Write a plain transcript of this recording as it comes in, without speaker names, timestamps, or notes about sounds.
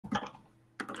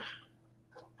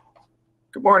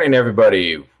Good morning,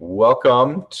 everybody.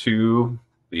 Welcome to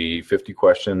the 50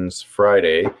 Questions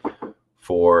Friday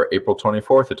for April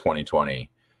 24th of 2020.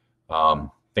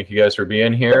 Thank you guys for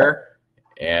being here.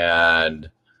 And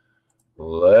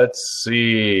let's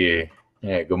see.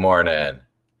 Hey, good morning.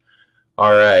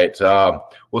 All right.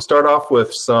 We'll start off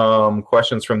with some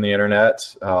questions from the internet.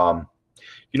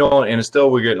 And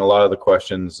still we're getting a lot of the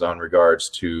questions on regards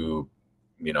to,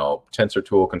 Tensor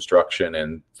tool construction.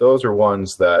 And those are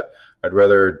ones that I'd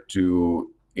rather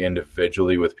do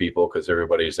individually with people because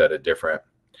everybody's at a different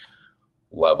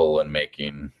level in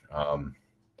making.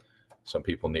 Some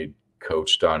people need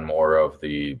coached on more of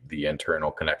the internal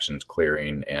connections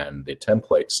clearing and the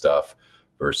template stuff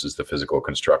versus the physical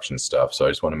construction stuff. So I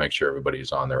just want to make sure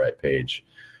everybody's on the right page.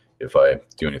 If I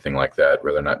do anything like that, I'd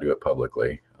rather not do it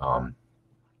publicly.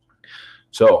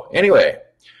 So anyway,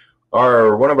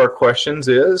 one of our questions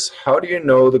is, how do you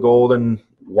know the golden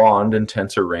wand and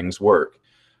tensor rings work?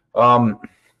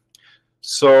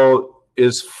 So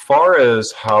as far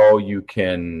as how you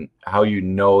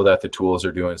know that the tools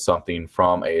are doing something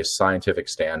from a scientific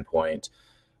standpoint,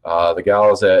 the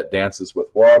gals at Dances with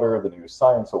Water, the new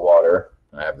Science of Water,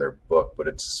 I have their book, but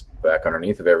it's back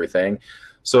underneath of everything.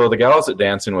 So the gals at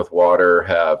Dancing with Water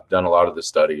have done a lot of the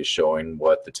studies showing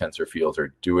what the tensor fields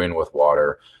are doing with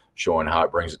water, showing how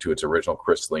it brings it to its original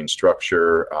crystalline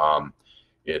structure.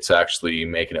 It's actually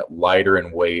making it lighter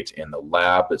in weight in the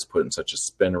lab. That's putting such a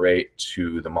spin rate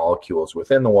to the molecules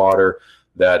within the water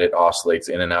that it oscillates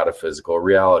in and out of physical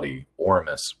reality.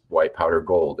 Ormus, white powder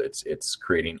gold. It's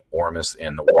creating ormus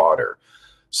in the water.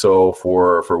 So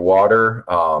for water,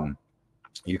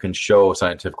 you can show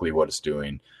scientifically what it's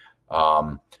doing.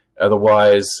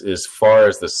 Otherwise, as far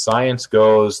as the science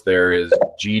goes, there is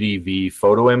GDV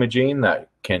photo imaging that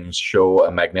can show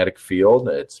a magnetic field.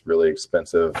 It's really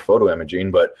expensive photo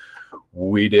imaging, but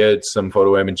we did some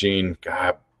photo imaging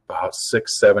about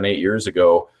 6, 7, 8 years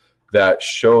ago that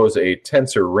shows a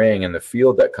tensor ring and the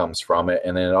field that comes from it.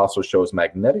 And then it also shows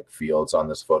magnetic fields on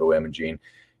this photo imaging.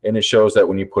 And it shows that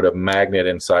when you put a magnet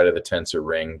inside of the tensor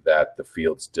ring, that the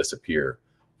fields disappear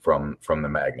from the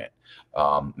magnet.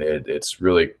 It's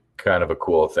really kind of a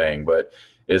cool thing. But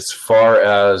as far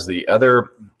as the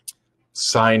other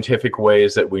scientific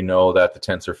ways that we know that the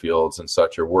tensor fields and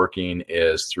such are working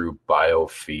is through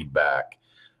biofeedback.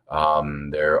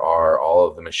 There are all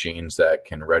of the machines that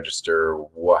can register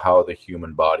how the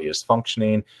human body is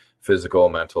functioning, physical,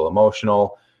 mental,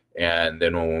 emotional. And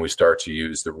then when we start to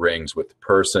use the rings with the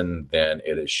person, then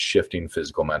it is shifting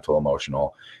physical, mental,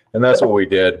 emotional. And that's what we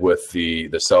did with the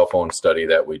cell phone study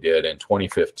that we did in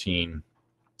 2015,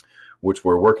 which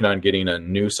we're working on getting a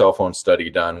new cell phone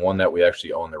study done, one that we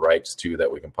actually own the rights to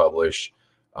that we can publish,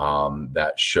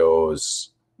 that shows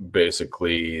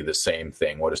basically the same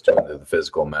thing, what it's doing to the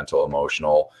physical, mental,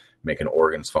 emotional, making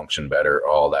organs function better,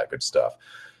 all that good stuff.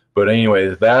 But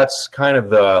anyway, that's kind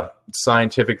of the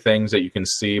scientific things that you can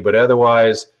see. But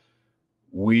otherwise,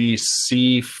 we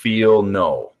see, feel,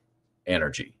 know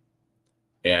energy.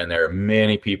 And there are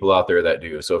many people out there that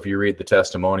do. So if you read the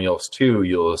testimonials too,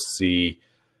 you'll see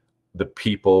the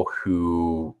people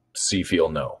who see, feel,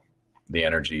 know the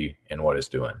energy and what it's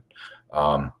doing.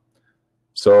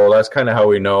 So that's kind of how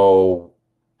we know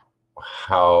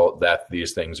how that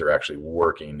these things are actually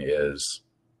working, is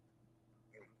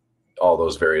all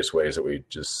those various ways that we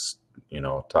just,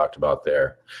 talked about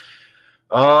there.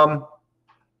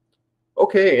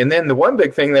 Okay. And then the one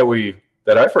big thing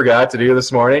that I forgot to do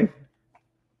this morning,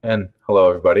 and hello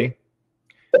everybody,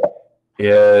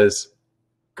 is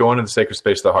go into the sacred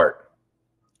space of the heart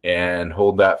and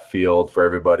hold that field for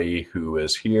everybody who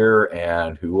is here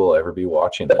and who will ever be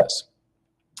watching this.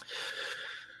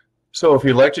 So if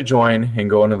you'd like to join and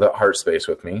go into the heart space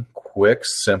with me, quick,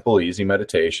 simple, easy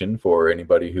meditation for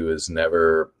anybody who has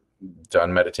never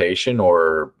done meditation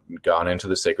or gone into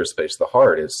the sacred space of the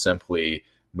heart, is simply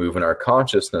moving our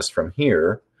consciousness from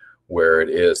here, where it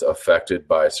is affected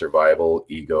by survival,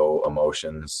 ego,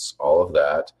 emotions, all of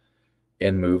that,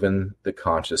 and moving the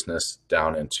consciousness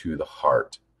down into the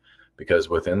heart. Because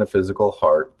within the physical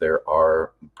heart, there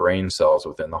are brain cells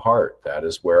within the heart. That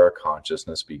is where our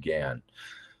consciousness began.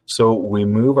 So we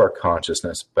move our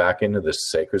consciousness back into the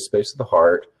sacred space of the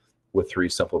heart with 3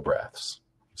 simple breaths.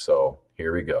 So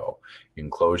here we go. You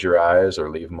can close your eyes or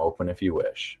leave them open if you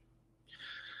wish.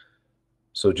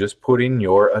 So just putting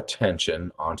your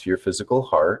attention onto your physical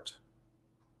heart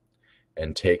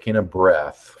and taking a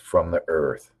breath from the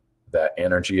earth, that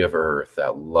energy of earth,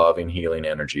 that loving, healing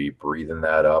energy, breathing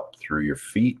that up through your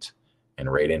feet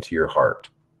and right into your heart.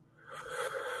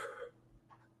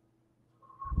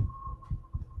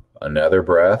 Another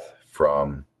breath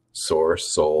from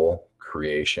source, soul,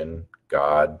 creation,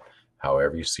 God,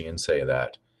 however you see and say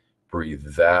that. Breathe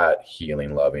that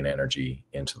healing, loving energy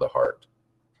into the heart.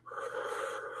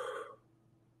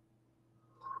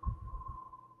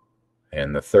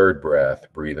 And the third breath,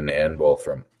 breathing in both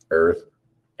from earth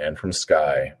and from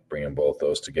sky, bringing both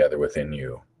those together within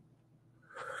you.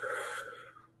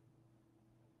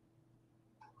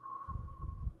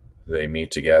 They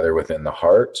meet together within the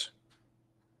heart.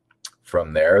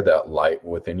 From there, that light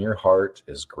within your heart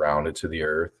is grounded to the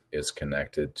earth, is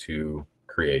connected to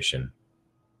creation.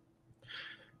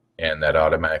 And that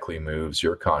automatically moves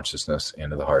your consciousness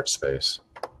into the heart space.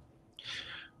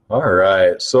 All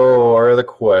right, so our other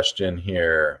question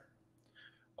here.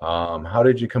 How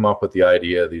did you come up with the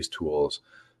idea of these tools?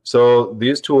 So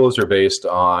these tools are based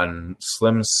on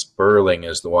Slim Sperling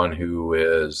is the one who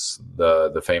is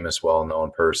the famous,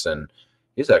 well-known person.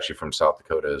 He's actually from South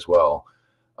Dakota as well.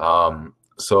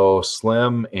 So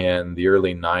Slim in the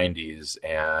early 90s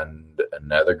and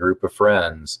another group of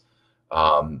friends,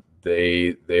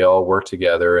 they all worked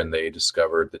together and they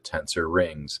discovered the tensor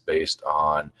rings based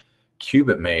on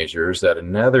cubit measures that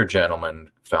another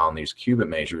gentleman found. These cubit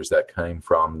measures that came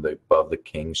from above the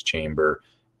king's chamber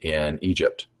in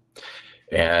Egypt.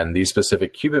 And these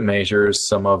specific cubit measures,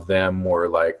 some of them were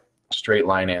like straight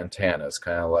line antennas,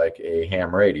 kind of like a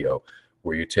ham radio,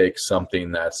 where you take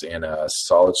something that's in a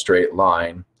solid straight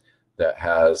line that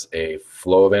has a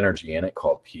flow of energy in it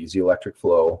called piezoelectric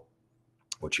flow,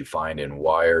 which you find in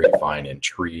wire, you find in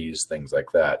trees, things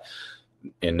like that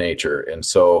in nature. And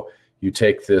so you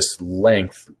take this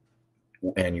length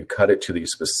and you cut it to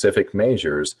these specific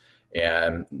measures,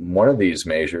 and one of these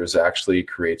measures actually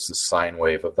creates the sine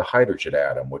wave of the hydrogen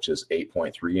atom, which is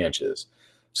 8.3 inches.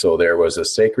 So there was a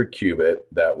sacred cubit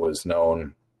that was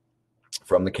known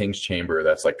from the king's chamber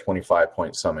that's like 25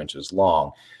 point some inches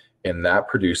long, and that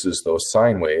produces those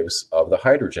sine waves of the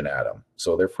hydrogen atom.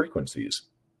 So they're frequencies.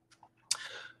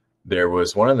 There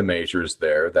was one of the measures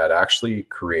there that actually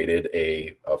created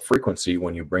a frequency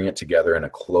when you bring it together in a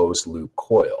closed loop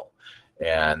coil.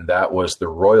 And that was the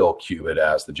royal cubit,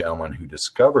 as the gentleman who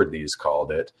discovered these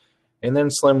called it. And then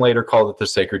Slim later called it the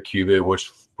sacred cubit,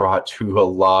 which brought to a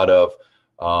lot of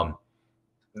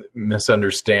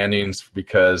misunderstandings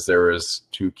because there was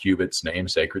two cubits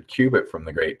named sacred cubit from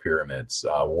the Great Pyramids.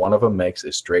 One of them makes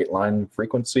a straight line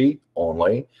frequency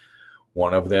only.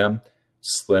 One of them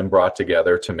Slim brought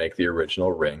together to make the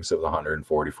original rings of the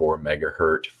 144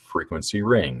 megahertz frequency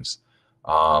rings.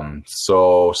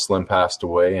 So Slim passed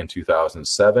away in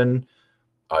 2007.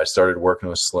 I started working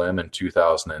with Slim in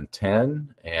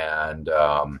 2010, and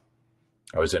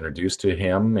I was introduced to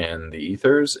him in the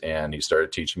ethers, and he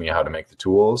started teaching me how to make the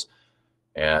tools,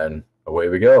 and away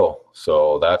we go.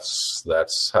 So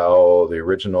that's how the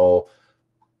original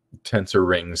tensor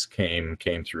rings came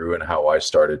through and how I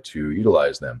started to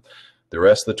utilize them. The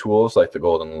rest of the tools, like the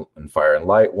Golden and Fire and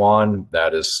Light wand,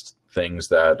 that is things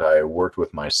that I worked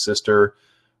with my sister,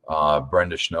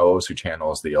 Brenda Schnoes, who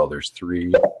channels the Elders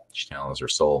 3. She channels her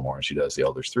soul more than she does the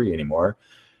Elders 3 anymore.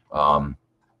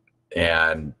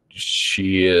 And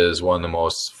she is one of the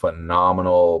most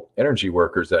phenomenal energy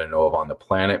workers that I know of on the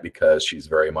planet because she's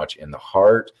very much in the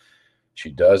heart.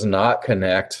 She does not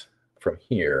connect from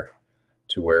here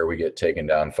to where we get taken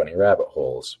down funny rabbit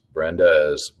holes.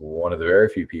 Brenda is one of the very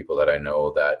few people that I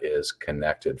know that is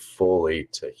connected fully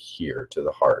to here, to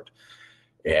the heart.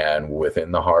 And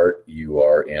within the heart, you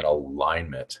are in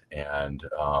alignment, and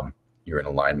you're in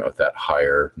alignment with that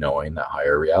higher knowing, that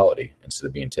higher reality, instead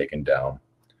of being taken down,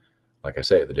 like I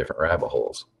say, the different rabbit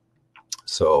holes.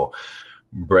 So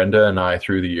Brenda and I,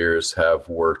 through the years, have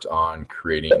worked on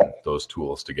creating those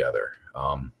tools together.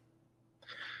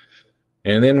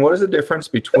 And then what is the difference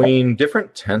between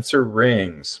different tensor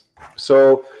rings?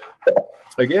 So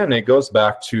again, it goes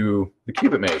back to the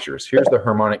cubit measures. Here's the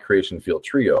harmonic creation field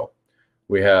trio.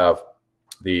 We have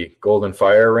the golden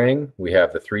fire ring, we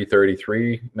have the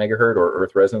 333 megahertz or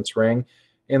earth resonance ring,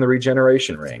 and the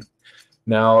regeneration ring.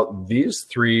 Now, these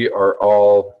three are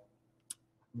all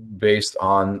based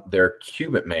on their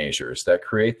cubit measures that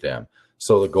create them.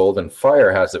 So the golden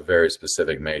fire has a very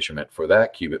specific measurement for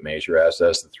that cubit measure, as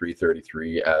does the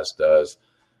 333, as does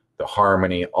the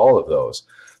harmony, all of those.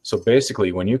 So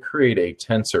basically, when you create a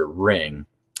tensor ring,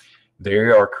 they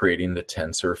are creating the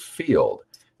tensor field.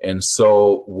 And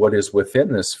so what is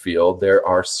within this field, there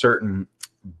are certain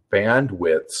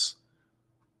bandwidths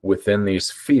within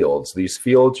these fields. These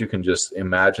fields, you can just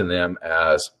imagine them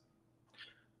as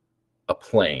a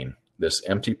plane, this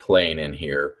empty plane in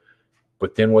here.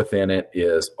 But then within it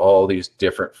is all these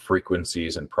different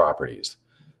frequencies and properties.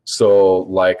 So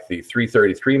like the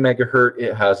 333 megahertz,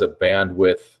 it has a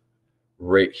bandwidth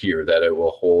right here, that it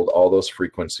will hold all those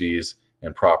frequencies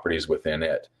and properties within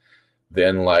it.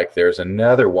 Then like there's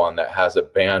another one that has a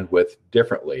bandwidth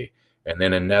differently, and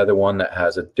then another one that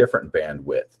has a different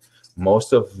bandwidth.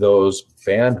 Most of those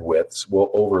bandwidths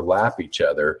will overlap each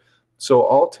other. So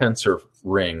all tensor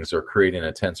rings are creating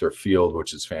a tensor field,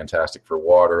 which is fantastic for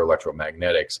water,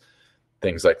 electromagnetics,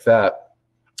 things like that.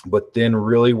 But then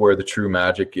really where the true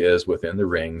magic is within the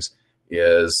rings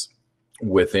is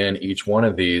within each one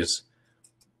of these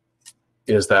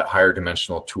is that higher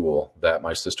dimensional tool that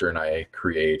my sister and I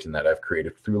create, and that I've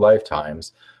created through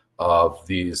lifetimes of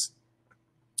these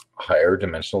higher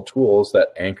dimensional tools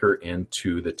that anchor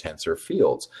into the tensor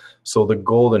fields. So the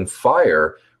golden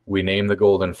fire, we name the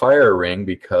golden fire ring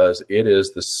because it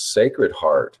is the sacred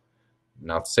heart,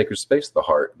 not the sacred space of the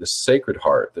heart, the sacred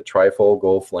heart, the trifold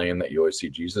gold flame that you always see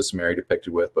Jesus and Mary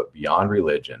depicted with, but beyond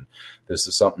religion. This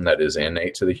is something that is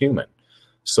innate to the human.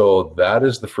 So that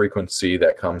is the frequency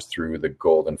that comes through the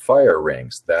golden fire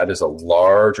rings. That is a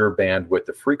larger bandwidth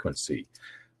of frequency.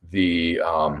 The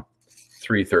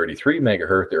 333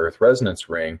 megahertz, the earth resonance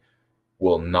ring,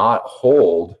 will not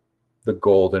hold the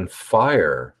golden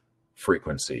fire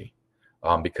frequency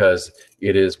because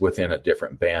it is within a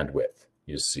different bandwidth,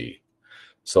 you see.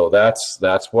 So that's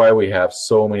why we have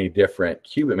so many different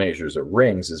qubit measures of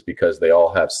rings, is because they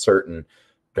all have certain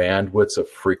bandwidths of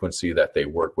frequency that they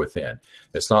work within.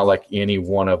 It's not like any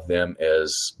one of them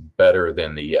is better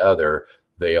than the other.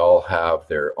 They all have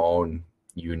their own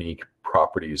unique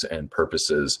properties and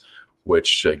purposes,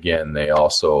 which again, they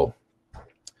also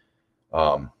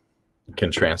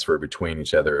can transfer between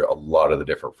each other, a lot of the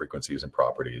different frequencies and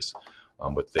properties.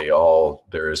 But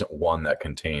there isn't one that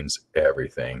contains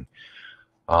everything.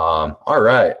 All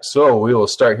right, so we will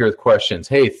start here with questions.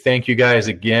 Hey, thank you guys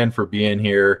again for being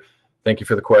here. Thank you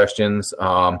for the questions.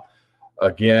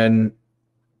 Again,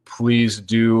 please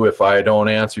do, if I don't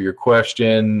answer your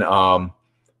question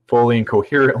fully and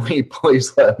coherently,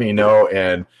 please let me know,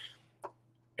 and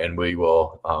we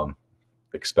will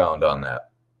expound on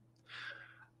that.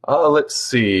 Let's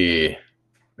see.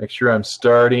 Make sure I'm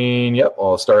starting. Yep,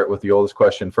 I'll start with the oldest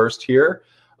question first here.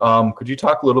 Could you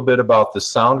talk a little bit about the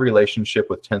sound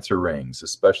relationship with tensor rings,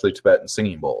 especially Tibetan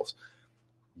singing bowls?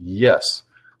 Yes.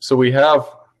 So we have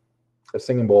a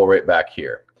singing bowl right back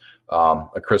here,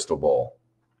 a crystal bowl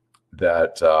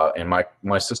that, and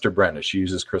my sister Brenda, she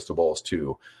uses crystal bowls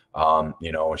too,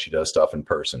 you know, when she does stuff in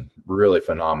person. Really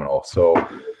phenomenal. So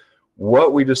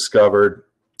what we discovered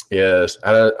is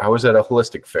I was at a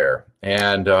holistic fair,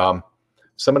 and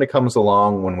somebody comes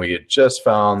along when we had just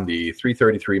found the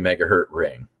 333 megahertz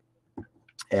ring,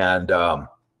 and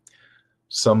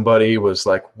somebody was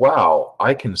like, wow,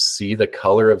 I can see the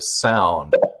color of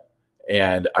sound,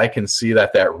 and I can see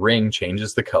that ring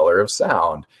changes the color of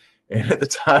sound. And at the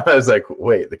time I was like,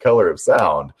 wait, the color of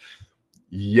sound?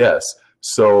 Yes.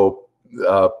 So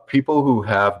people who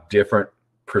have different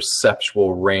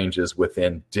perceptual ranges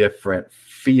within different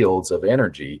fields of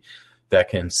energy that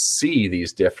can see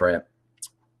these different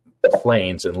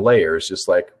planes and layers, just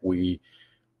like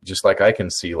I can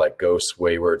see like ghosts,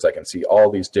 waywards, I can see all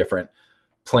these different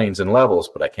planes and levels,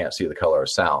 but I can't see the color of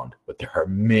sound. But there are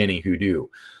many who do.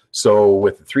 So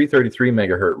with the 333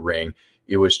 megahertz ring,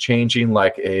 it was changing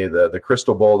like the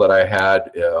crystal bowl that I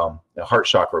had, a heart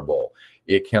chakra bowl.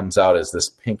 It comes out as this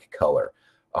pink color.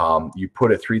 You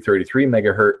put a 333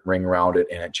 megahertz ring around it,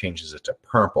 and it changes it to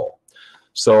purple.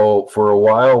 So for a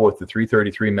while with the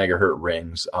 333 megahertz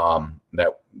rings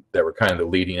that were kind of the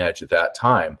leading edge at that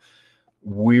time,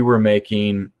 we were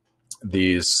making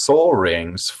these soul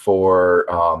rings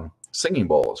for singing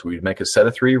bowls. We'd make a set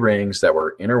of 3 rings that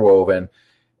were interwoven,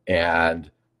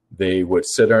 and they would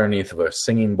sit underneath of a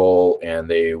singing bowl, and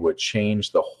they would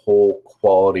change the whole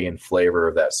quality and flavor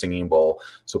of that singing bowl.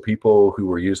 So people who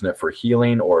were using it for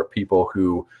healing, or people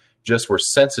who just were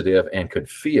sensitive and could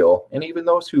feel, and even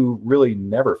those who really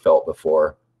never felt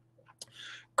before,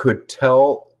 could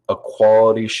tell a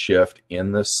quality shift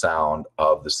in the sound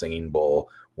of the singing bowl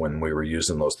when we were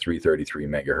using those 333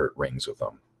 megahertz rings with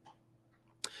them.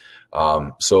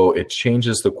 So it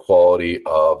changes the quality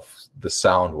of the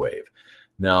sound wave.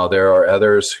 Now, there are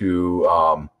others who,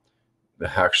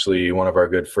 actually, one of our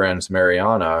good friends,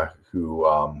 Mariana, who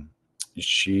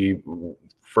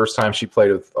first time she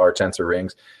played with our tensor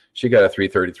rings, she got a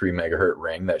 333 megahertz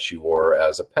ring that she wore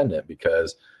as a pendant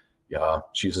because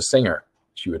she's a singer.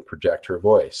 She would project her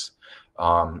voice.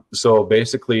 So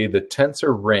basically, the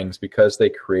tensor rings, because they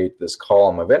create this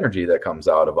column of energy that comes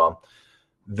out of them,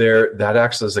 that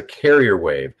acts as a carrier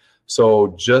wave.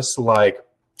 So just like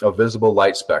a visible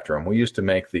light spectrum, we used to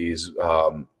make these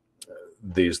little,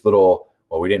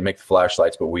 well, we didn't make the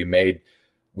flashlights, but we made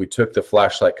we took the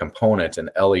flashlight component, an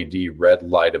LED red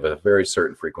light of a very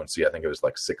certain frequency, I think it was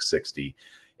like 660,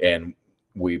 and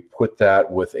we put that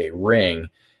with a ring,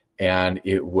 and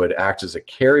it would act as a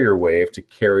carrier wave to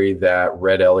carry that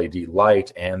red LED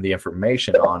light and the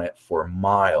information on it for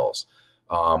miles.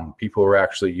 People were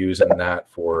actually using that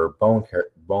for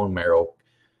bone marrow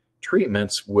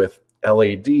treatments with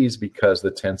LEDs because the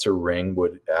tensor ring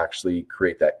would actually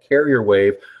create that carrier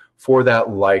wave for that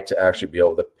light to actually be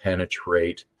able to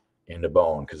penetrate into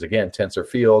bone. Because again, tensor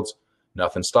fields,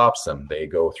 nothing stops them. They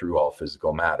go through all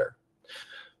physical matter.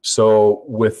 So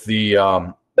with the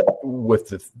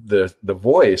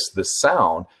voice, the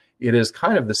sound, it is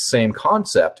kind of the same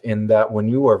concept in that when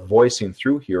you are voicing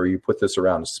through here, you put this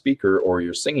around a speaker or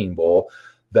your singing bowl,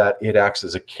 that it acts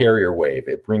as a carrier wave.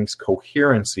 It brings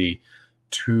coherency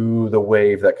to the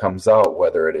wave that comes out,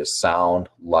 whether it is sound,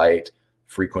 light,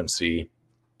 frequency,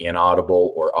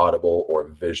 inaudible or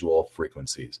visual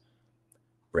frequencies.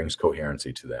 Brings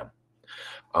coherency to them.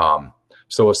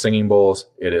 So with singing bowls,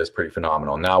 it is pretty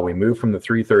phenomenal. Now we move from the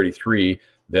 333,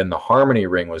 then the harmony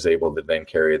ring was able to then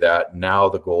carry that. Now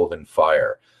the golden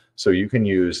fire. So you can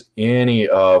use any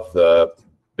of the,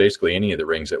 basically any of the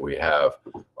rings that we have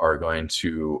are going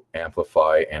to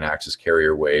amplify and act as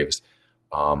carrier waves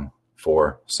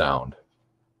for sound.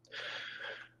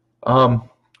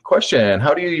 Question,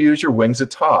 how do you use your Wings of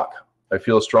Tok? I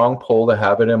feel a strong pull to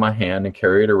have it in my hand and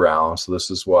carry it around, so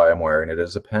this is why I'm wearing it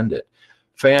as a pendant.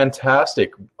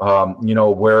 Fantastic, you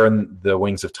know, wearing the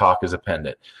Wings of Tok as a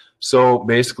pendant. So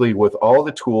basically with all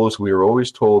the tools, we were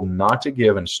always told not to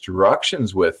give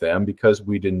instructions with them because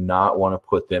we did not want to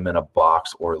put them in a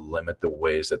box or limit the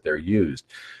ways that they're used,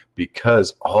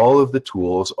 because all of the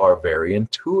tools are very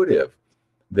intuitive.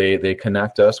 They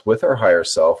connect us with our higher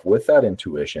self, with that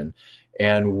intuition,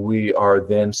 and we are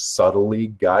then subtly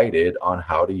guided on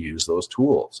how to use those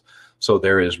tools. So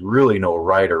there is really no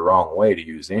right or wrong way to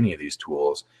use any of these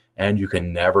tools, and you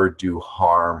can never do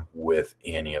harm with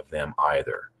any of them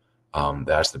either.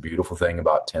 That's the beautiful thing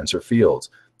about tensor fields.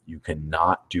 You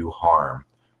cannot do harm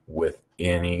with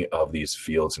any of these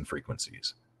fields and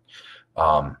frequencies.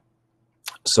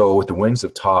 So with the Wings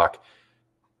of Tok,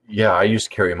 yeah, I used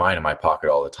to carry mine in my pocket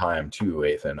all the time too,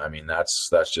 Ethan. I mean, that's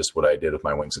just what I did with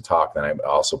my Wings of Tok. Then I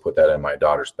also put that in my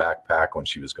daughter's backpack when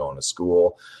she was going to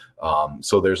school.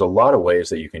 So there's a lot of ways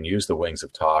that you can use the Wings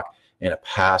of Tok in a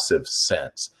passive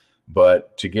sense.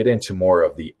 But to get into more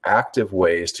of the active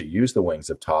ways to use the Wings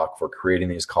of Tok for creating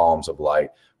these columns of light,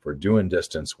 for doing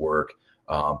distance work,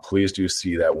 please do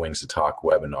see that Wings of Tok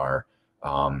webinar.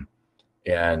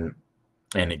 And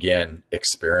again,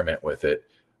 experiment with it.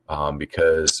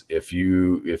 Because if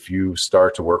you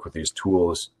start to work with these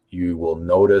tools, you will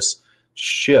notice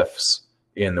shifts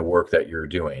in the work that you're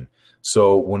doing.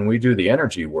 So when we do the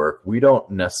energy work, we don't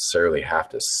necessarily have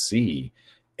to see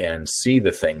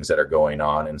the things that are going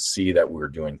on and see that we're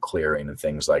doing clearing and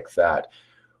things like that.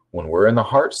 When we're in the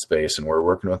heart space and we're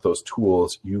working with those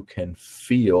tools, you can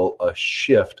feel a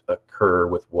shift occur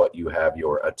with what you have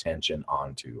your attention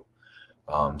onto.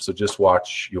 So just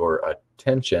watch your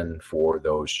attention for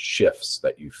those shifts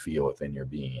that you feel within your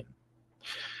being.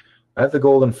 I have the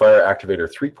Golden Fire Activator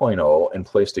 3.0 and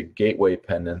placed a gateway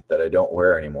pendant that I don't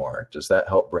wear anymore. Does that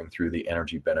help bring through the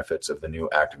energy benefits of the new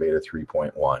Activator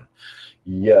 3.1?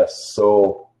 Yes.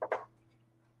 So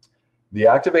the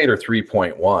Activator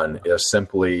 3.1 is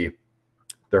simply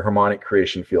the Harmonic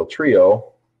Creation Field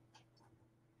Trio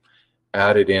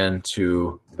added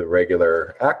into the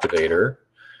regular Activator,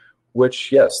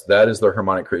 which, yes, that is the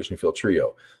Harmonic Creation Field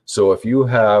Trio. So if you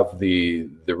have the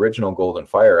original Golden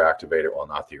Fire Activator, well,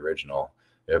 not the original,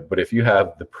 but if you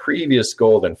have the previous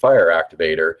Golden Fire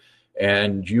Activator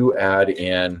and you add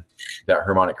in that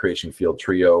Harmonic Creation Field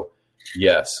Trio,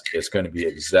 yes, it's going to be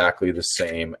exactly the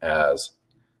same as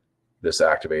this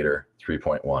Activator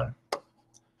 3.1.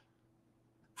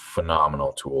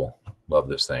 Phenomenal tool. Love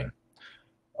this thing.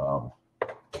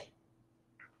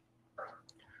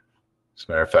 As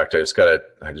a matter of fact,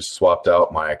 I just swapped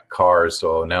out my car,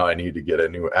 so now I need to get a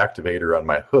new activator on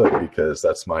my hood because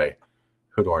that's my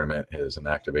hood ornament is an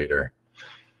activator.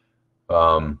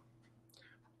 Because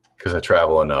I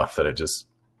travel enough that it just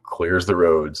clears the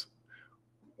roads.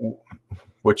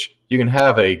 Which you can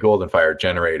have a Golden Fire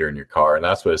generator in your car, and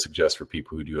that's what I suggest for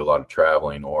people who do a lot of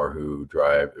traveling or who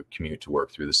commute to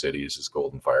work through the cities is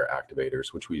Golden Fire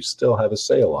activators, which we still have a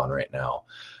sale on right now.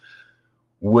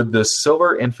 Would the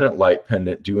Silver Infinite Light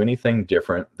Pendant do anything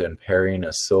different than pairing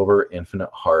a Silver Infinite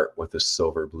Heart with a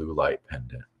Silver Blue Light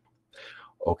Pendant?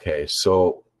 Okay,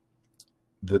 so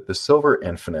the Silver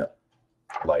Infinite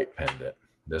Light Pendant,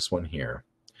 this one here,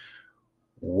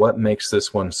 What makes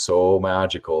this one so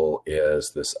magical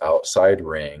is this outside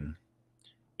ring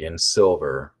in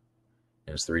silver.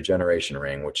 And it's the regeneration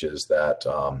ring, which is that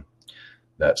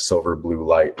that silver blue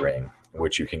light ring,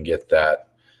 which you can get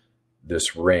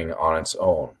this ring on its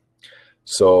own.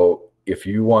 So if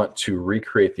you want to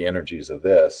recreate the energies of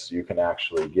this, you can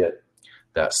actually get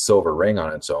that silver ring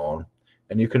on its own,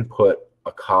 and you can put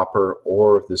a copper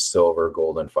or the silver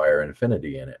golden fire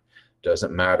infinity in it.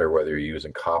 Doesn't matter whether you're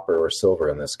using copper or silver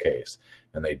in this case,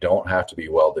 and they don't have to be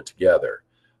welded together.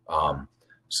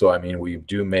 So I mean, we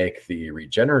do make the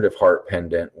regenerative heart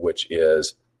pendant, which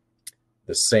is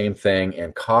the same thing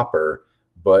in copper,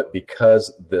 but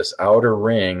because this outer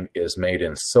ring is made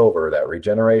in silver, that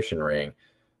regeneration ring,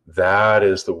 that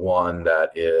is the one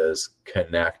that is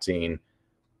connecting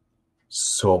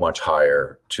so much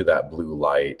higher to that blue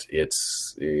light.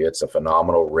 It's a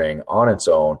phenomenal ring on its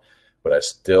own, but I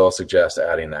still suggest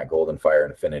adding that golden fire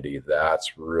infinity.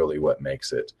 That's really what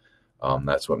makes it.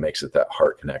 That's what makes it that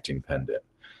heart connecting pendant.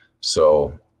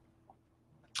 So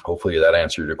hopefully that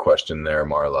answered your question there,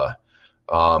 Marla.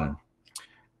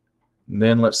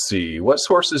 Then let's see, what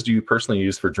sources do you personally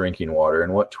use for drinking water,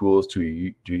 and what tools do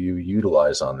you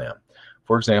utilize on them?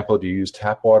 For example, do you use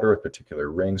tap water with particular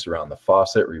rings around the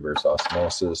faucet, reverse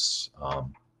osmosis?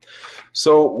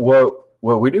 So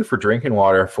what we do for drinking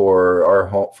water for our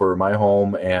home, for my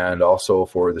home, and also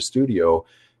for the studio,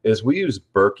 is we use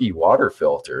Berkey water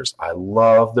filters. I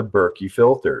love the Berkey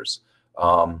filters.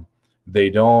 They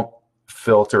don't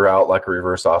filter out like a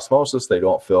reverse osmosis. They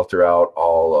don't filter out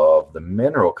all of the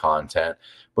mineral content,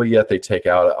 but yet they take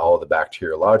out all of the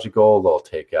bacteriological. They'll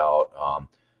take out,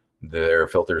 their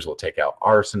filters will take out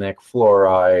arsenic,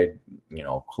 fluoride,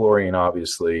 chlorine,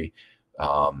 obviously.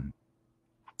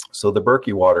 So the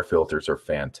Berkey water filters are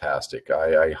fantastic.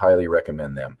 I highly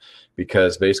recommend them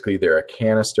because basically they're a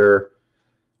canister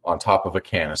on top of a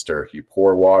canister. You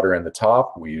pour water in the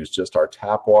top. We use just our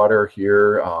tap water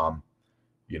here.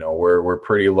 We're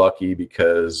pretty lucky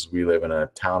because we live in a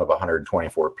town of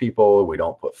 124 people. We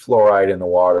don't put fluoride in the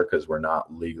water because we're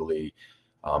not legally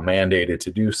mandated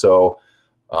to do so.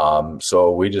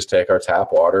 So we just take our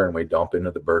tap water and we dump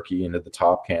into the Berkey into the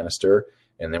top canister.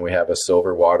 And then we have a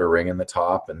silver water ring in the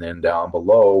top. And then down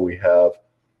below, we have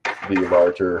the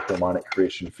larger harmonic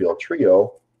creation field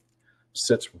trio.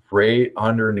 Sits right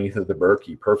underneath of the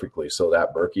Berkey perfectly. So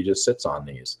that Berkey just sits on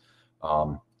these.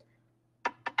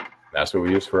 That's what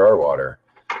we use for our water.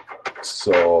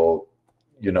 So,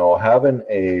 having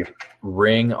a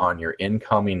ring on your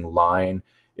incoming line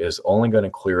is only going to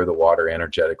clear the water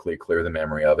energetically, clear the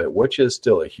memory of it, which is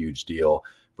still a huge deal,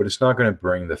 but it's not going to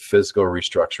bring the physical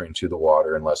restructuring to the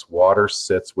water unless water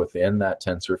sits within that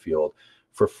tensor field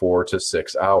for 4 to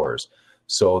 6 hours.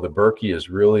 So the Berkey is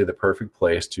really the perfect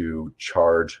place to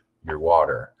charge your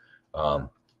water.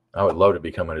 I would love to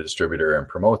become a distributor and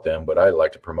promote them, but I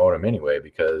like to promote them anyway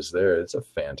because it's a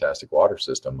fantastic water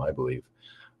system, I believe.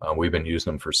 We've been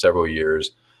using them for several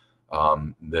years.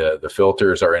 The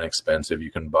filters are inexpensive.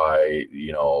 You can buy,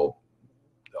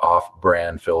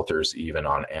 off-brand filters even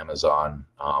on Amazon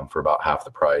for about half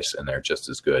the price, and they're just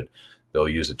as good. They'll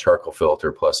use a charcoal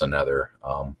filter plus another.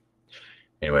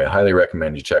 Anyway, I highly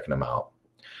recommend you checking them out.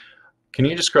 Can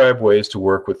you describe ways to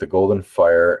work with the golden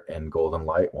fire and golden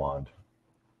light wand?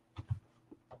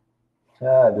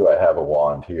 Do I have a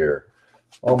wand here?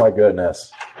 Oh my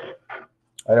goodness.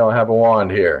 I don't have a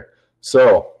wand here.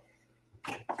 So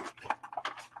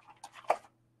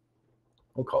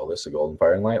we'll call this a golden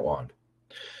fire and light wand.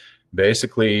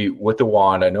 Basically, with the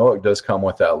wand, I know it does come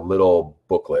with that little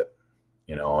booklet,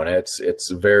 and it's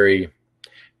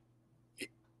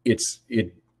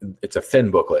a thin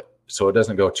booklet, so it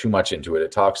doesn't go too much into it.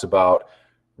 It talks about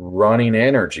running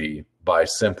energy by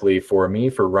for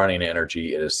running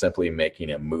energy, it is simply making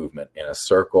a movement in a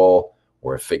circle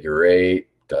or a figure eight.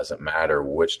 Doesn't matter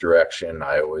which direction.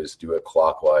 I always do it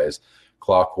clockwise.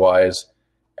 Clockwise,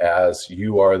 as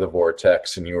you are the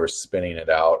vortex and you are spinning it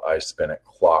out, I spin it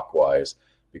clockwise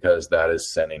because that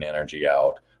is sending energy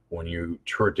out. When you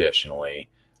traditionally,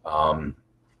 but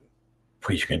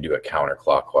you can do it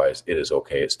counterclockwise. It is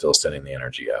okay. It's still sending the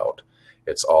energy out.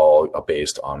 It's all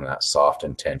based on that soft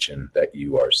intention that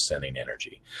you are sending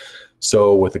energy.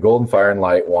 So with the golden fire and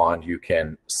light wand, you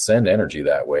can send energy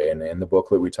that way. And in the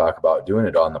booklet, we talk about doing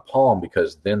it on the palm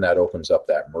because then that opens up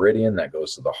that meridian that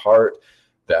goes to the heart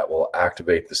that will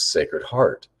activate the sacred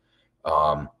heart.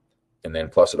 And then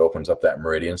plus it opens up that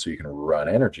meridian so you can run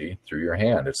energy through your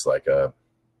hand. It's like a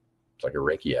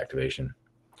Reiki activation,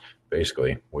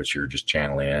 basically, which you're just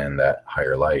channeling in that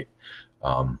higher light.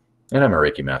 And I'm a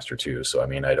Reiki master too. So, I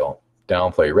mean, I don't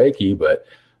downplay Reiki, but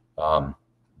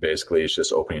basically it's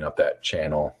just opening up that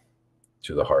channel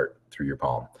to the heart through your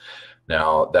palm.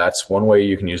 Now, that's one way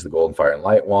you can use the Golden Fire and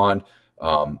Light Wand.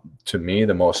 To me,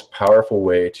 the most powerful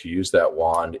way to use that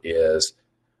wand is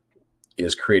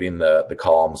creating the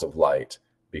columns of light,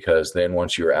 because then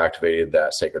once you're activated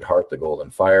that Sacred Heart, the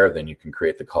Golden Fire, then you can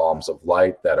create the columns of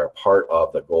light that are part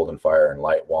of the Golden Fire and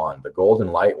Light Wand. The Golden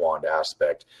Light Wand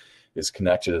aspect is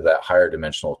connected to that higher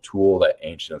dimensional tool, that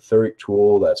ancient etheric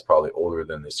tool that's probably older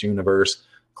than this universe,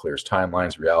 clears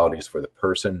timelines, realities for the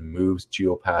person, moves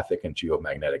geopathic and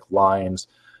geomagnetic lines.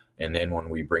 And then when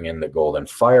we bring in the Golden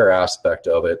Fire aspect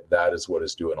of it, that is what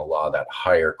is doing a lot of that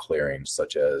higher clearing,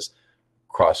 such as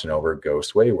crossing over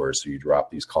ghost waywards. So you drop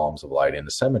these columns of light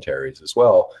into cemeteries as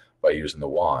well by using the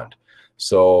wand.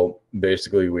 So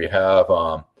basically we have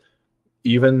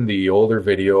even the older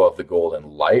video of the Golden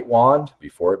Light Wand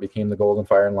before it became the Golden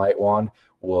Fire and Light Wand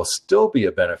will still be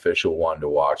a beneficial one to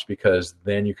watch, because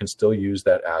then you can still use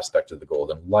that aspect of the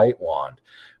Golden Light Wand.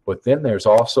 But then there's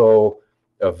also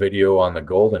a video on the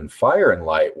Golden Fire and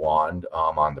Light Wand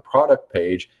on the product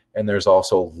page, and there's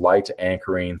also Light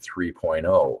Anchoring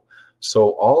 3.0. So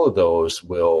all of those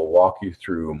will walk you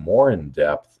through more in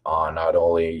depth on not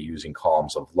only using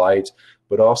columns of light,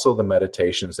 but also the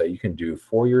meditations that you can do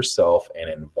for yourself and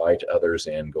invite others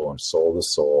in, going soul to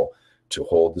soul, to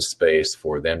hold the space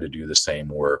for them to do the same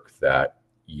work that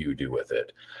you do with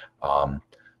it.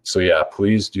 So yeah,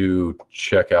 please do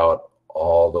check out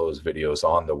all those videos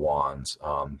on the wands,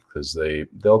 because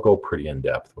they'll go pretty in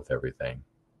depth with everything.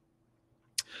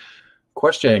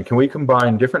 Question: can we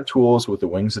combine different tools with the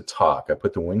Wings of Tok? I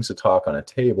put the Wings of Tok on a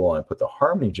table and I put the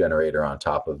Harmony Generator on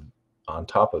top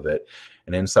of it,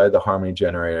 and inside the Harmony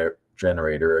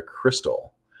Generator a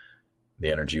crystal. The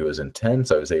energy was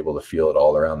intense. I was able to feel it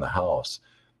all around the house.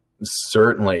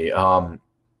 Certainly,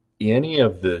 any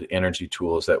of the energy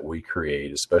tools that we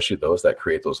create, especially those that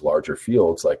create those larger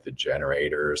fields, like the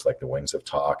generators, like the Wings of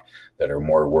Tok, that are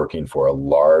more working for a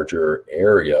larger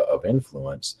area of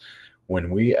influence,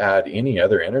 when we add any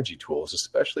other energy tools,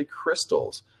 especially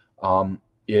crystals,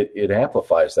 it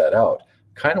amplifies that out.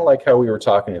 Kind of like how we were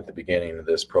talking at the beginning of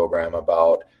this program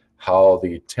about how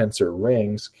the tensor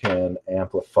rings can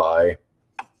amplify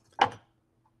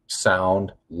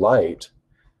sound, light.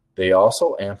 They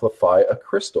also amplify a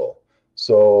crystal.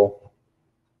 So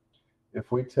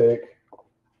if we take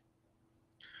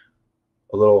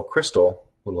a little crystal,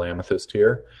 little amethyst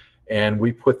here, and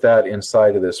we put that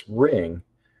inside of this ring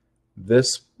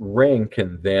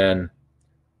can then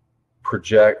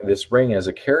project, this ring as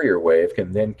a carrier wave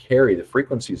can then carry the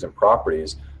frequencies and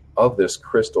properties of this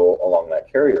crystal along that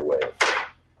carrier wave.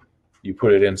 You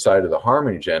put it inside of the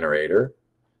Harmony Generator,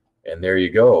 and there you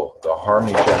go. The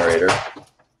Harmony Generator,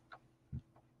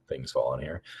 things falling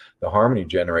here. The Harmony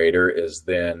Generator is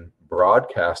then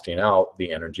broadcasting out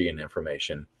the energy and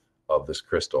information of this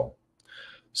crystal.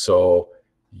 So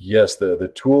yes,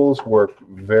 the tools work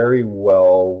very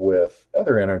well with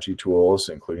other energy tools,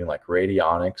 including like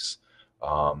radionics,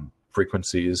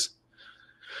 frequencies,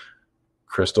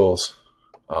 crystals.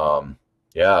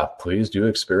 Yeah, please do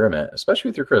experiment, especially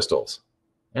with your crystals.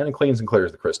 And it cleans and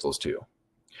clears the crystals too.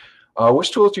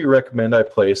 Which tools do you recommend I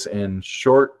place in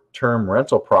short-term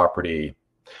rental property?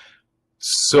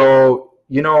 So,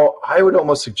 I would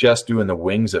almost suggest doing the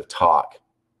Wings of Tok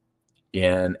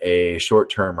in a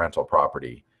short-term rental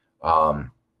property.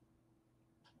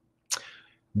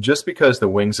 Just because the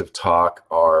Wings of Tok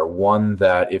are one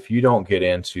that if you don't get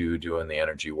into doing the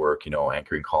energy work,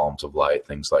 anchoring columns of light,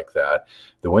 things like that,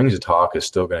 the Wings of Tok is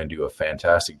still going to do a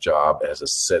fantastic job as a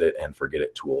set it and forget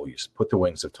it tool. You just put the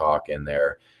Wings of Tok in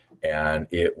there, and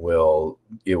it will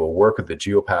work with the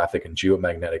geopathic and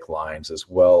geomagnetic lines, as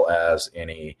well as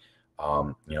any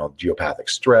geopathic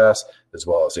stress, as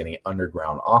well as any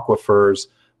underground aquifers,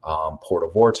 portal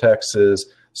vortexes.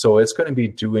 So it's going to be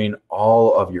doing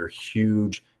all of your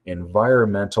huge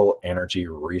environmental energy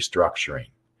restructuring,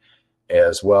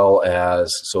 as well as,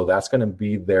 so that's going to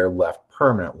be there left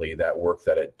permanently, that work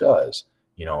that it does,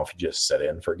 if you just set it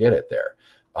and forget it there.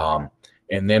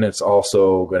 And then it's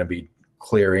also going to be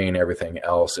clearing everything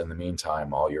else in the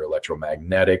meantime, all your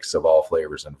electromagnetics of all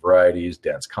flavors and varieties,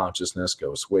 dense consciousness,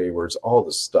 ghost waywards, all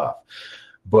the stuff.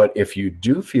 But if you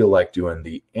do feel like doing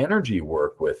the energy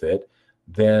work with it,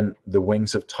 then the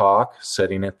Wings of Tok,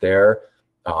 setting it there,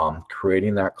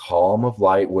 creating that column of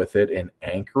light with it and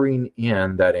anchoring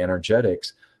in that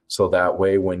energetics, so that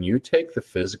way when you take the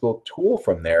physical tool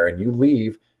from there and you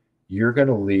leave, you're going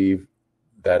to leave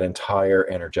that entire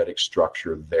energetic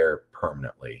structure there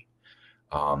permanently.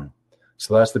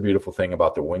 So that's the beautiful thing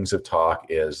about the Wings of Tok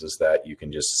is that you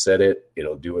can just set it,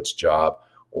 it'll do its job.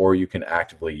 or you can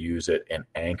actively use it and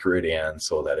anchor it in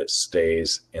so that it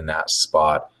stays in that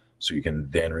spot, so you can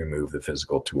then remove the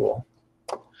physical tool.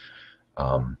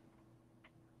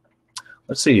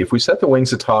 Let's see, if we set the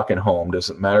Wings of Tok in home, does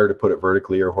it matter to put it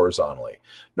vertically or horizontally?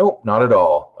 Nope, not at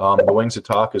all. The Wings of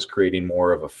Tok is creating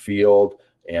more of a field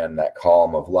and that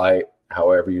column of light.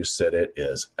 However you set it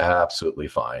is absolutely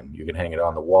fine. You can hang it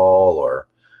on the wall or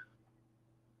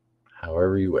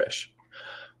however you wish.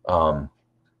 And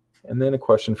then a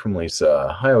question from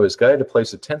Lisa. Hi, I was guided to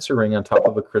place a tensor ring on top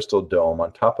of a crystal dome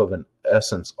on top of an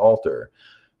essence altar,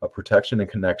 a protection and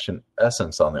connection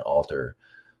essence on the altar.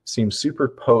 Seems super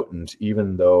potent,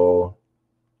 even though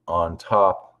on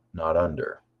top, not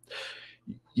under.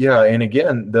 Yeah, and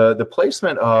again, the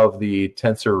placement of the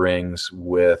tensor rings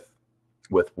with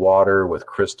water, with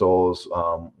crystals,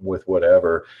 with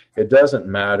whatever, it doesn't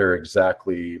matter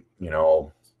exactly,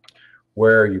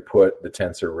 where you put the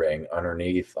tensor ring,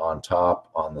 underneath, on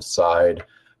top, on the side.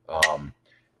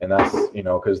 And that's,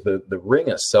 because the ring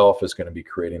itself is going to be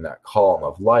creating that column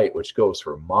of light, which goes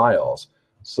for miles.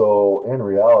 So in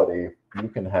reality, you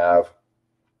can have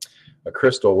a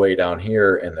crystal way down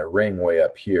here and the ring way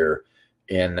up here,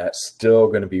 and that's still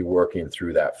going to be working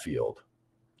through that field.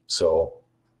 So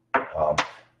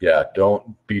yeah,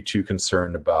 don't be too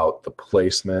concerned about the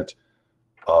placement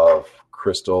of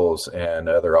crystals and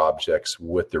other objects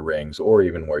with the rings, or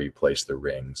even where you place the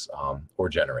rings, or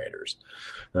generators.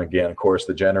 And again, of course,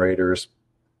 the generators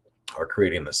are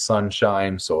creating the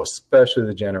sunshine, so especially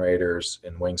the generators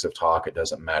in Wings of Tok, it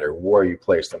doesn't matter where you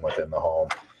place them within the home.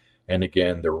 And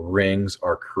again, the rings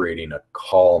are creating a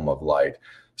column of light,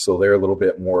 so they're a little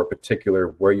bit more particular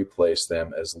where you place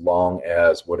them, as long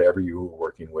as whatever you're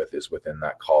working with is within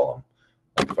that column.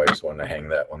 Like if I just want to hang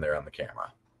that one there on the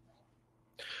camera.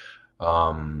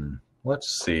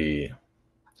 Let's see.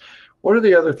 What are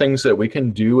the other things that we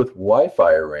can do with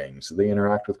Wi-Fi rings? They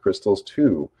interact with crystals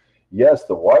too. Yes,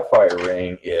 the Wi-Fi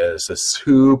ring is a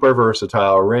super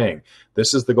versatile ring.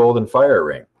 This is the Golden Fire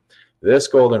ring. This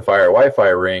Golden Fire Wi-Fi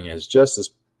ring is just as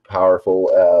powerful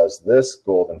as this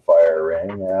Golden Fire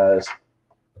ring, as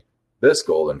this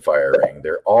Golden Fire ring.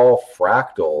 They're all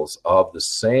fractals of the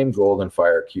same Golden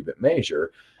Fire cubit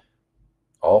measure,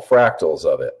 all fractals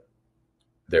of it.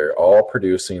 They're all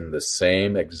producing the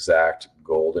same exact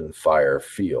Golden Fire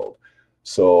field.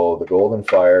 So the Golden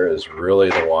Fire is really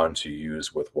the one to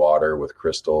use with water, with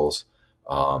crystals,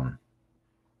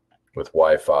 with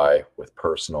Wi-Fi, with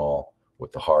personal,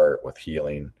 with the heart, with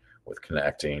healing, with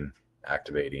connecting,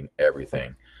 activating,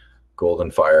 everything.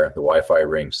 Golden Fire, the Wi-Fi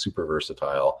ring, super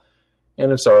versatile,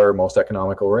 and it's our most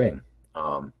economical ring.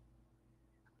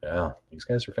 Yeah, these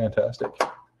guys are fantastic.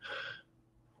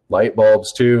 Light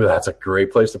bulbs too, that's a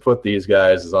great place to put these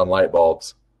guys, is on light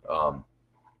bulbs.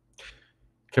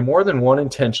 Can more than one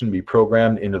intention be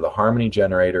programmed into the harmony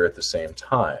generator at the same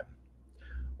time?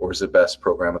 Or is it best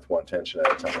programmed with one intention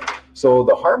at a time? So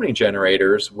the harmony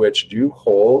generators, which do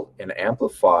hold and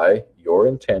amplify your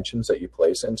intentions that you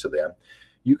place into them,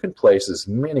 you can place as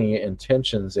many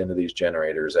intentions into these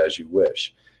generators as you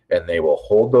wish, and they will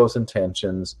hold those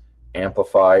intentions,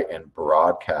 amplify, and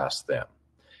broadcast them.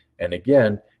 And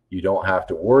again, you don't have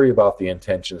to worry about the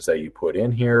intentions that you put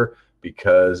in here,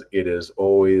 because it is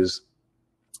always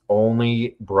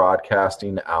only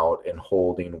broadcasting out and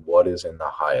holding what is in the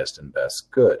highest and best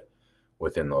good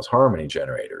within those harmony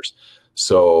generators.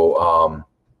 So,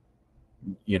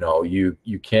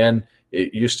 you can,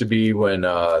 it used to be when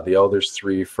the Elders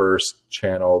 3 first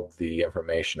channeled the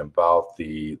information about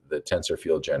the tensor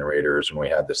field generators, when we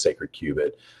had the sacred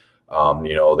qubit,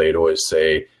 they'd always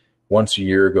say, once a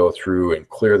year, go through and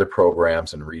clear the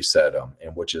programs and reset them,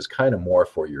 and which is kind of more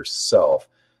for yourself.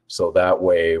 So that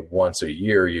way, once a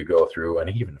year, you go through, and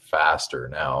even faster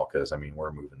now, because,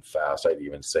 we're moving fast. I'd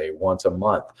even say once a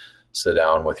month, sit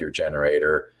down with your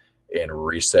generator and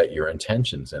reset your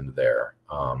intentions into there.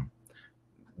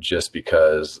 Just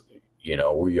because,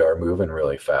 we are moving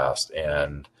really fast.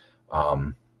 And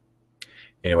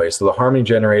anyway, so the harmony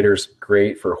generator's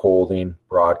great for holding,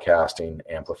 broadcasting,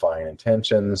 amplifying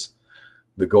intentions.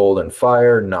 The Golden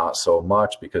Fire, not so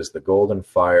much, because the Golden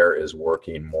Fire is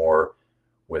working more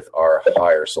with our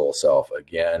higher soul self.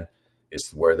 Again,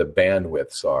 it's where the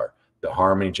bandwidths are. The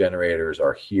harmony generators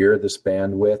are here, this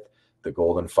bandwidth. The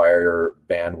Golden Fire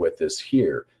bandwidth is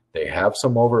here. They have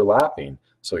some overlapping.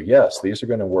 So yes, these are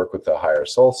going to work with the higher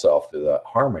soul self that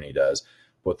harmony does.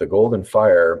 But the Golden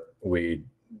Fire,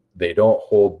 they don't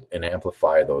hold and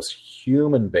amplify those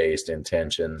human-based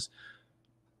intentions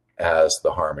as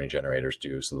the harmony generators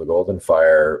do. So the Golden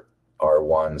Fire are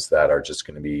ones that are just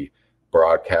going to be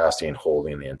broadcasting,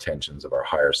 holding the intentions of our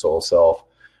higher soul self,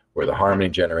 where the harmony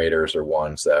generators are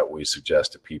ones that we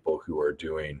suggest to people who are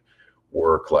doing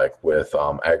work like with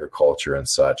agriculture and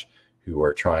such, who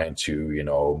are trying to, you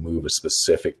know, move a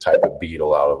specific type of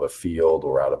beetle out of a field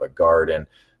or out of a garden,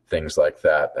 things like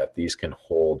that, that these can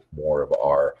hold more of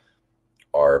our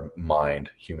mind,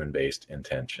 human-based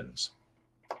intentions.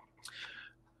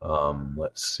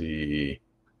 Let's see.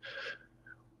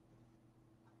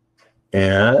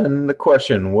 And the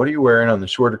question, what are you wearing on the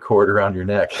shorter cord around your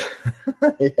neck?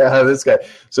 Yeah, this guy.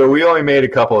 So we only made a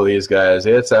couple of these guys.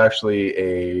 It's actually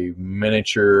a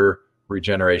miniature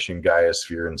regeneration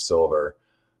Gaia-sphere in silver.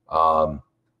 And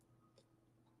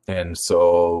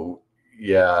so,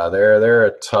 yeah, they're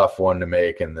a tough one to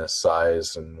make in this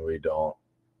size, and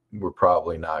we're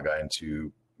probably not going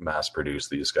to mass produce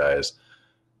these guys,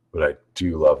 but I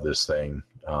do love this thing.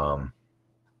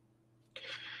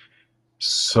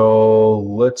 So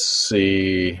let's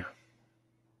see.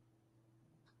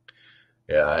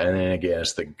 Yeah, and then again,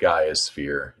 it's the Gaia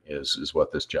sphere is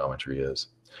what this geometry is.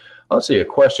 Let's see, a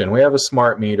question. We have a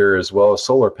smart meter as well as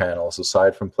solar panels.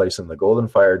 Aside from placing the golden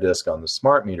fire disc on the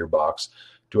smart meter box,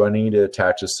 do I need to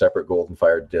attach a separate golden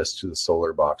fire disc to the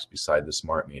solar box beside the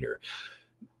smart meter?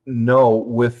 No,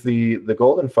 with the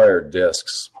golden fire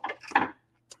discs,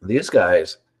 these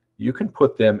guys, you can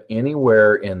put them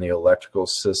anywhere in the electrical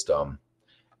system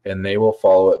and they will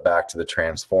follow it back to the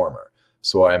transformer.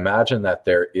 So I imagine that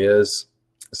there is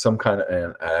some kind of,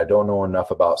 and I don't know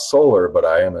enough about solar, but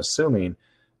I am assuming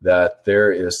that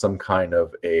there is some kind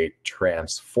of a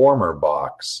transformer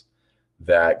box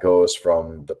that goes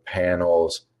from the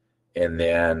panels and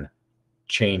then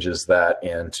changes that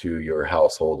into your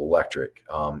household electric,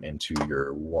 into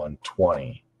your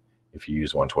 120, if you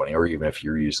use 120, or even if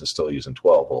you're still using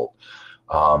 12 volt.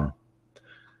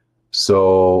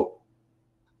 So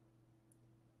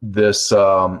this,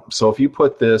 so if you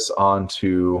put this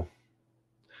onto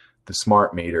the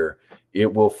smart meter,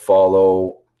 it will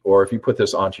follow, or if you put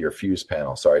this onto your fuse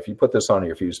panel, if you put this onto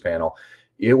your fuse panel,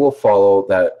 it will follow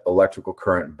that electrical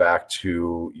current back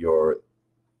to your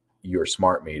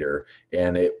smart meter,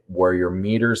 and where your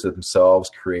meters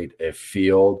themselves create a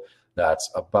field that's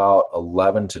about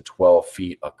 11 to 12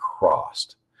 feet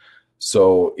across.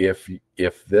 So if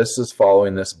this is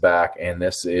following this back and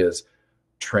this is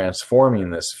transforming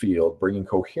this field, bringing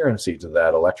coherency to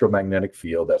that electromagnetic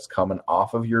field that's coming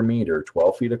off of your meter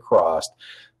 12 feet across,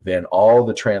 then all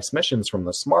the transmissions from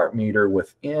the smart meter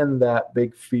within that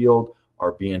big field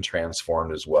are being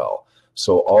transformed as well.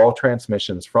 So all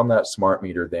transmissions from that smart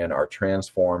meter then are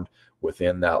transformed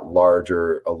within that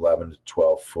larger 11 to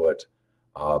 12 foot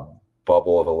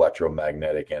bubble of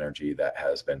electromagnetic energy that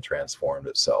has been transformed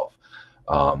itself.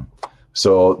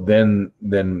 So then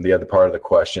the other part of the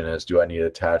question is, do I need to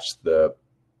attach the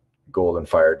golden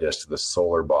fire disc to the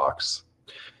solar box?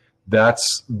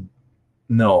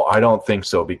 No, I don't think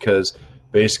so, because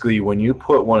basically when you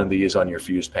put one of these on your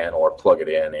fuse panel or plug it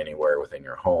in anywhere within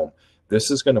your home, this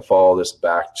is going to follow this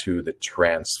back to the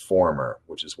transformer,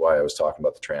 which is why I was talking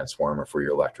about the transformer for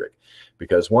your electric.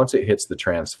 Because once it hits the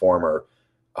transformer,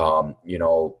 you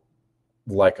know,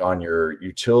 like on your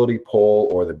utility pole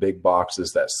or the big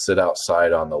boxes that sit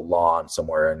outside on the lawn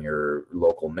somewhere in your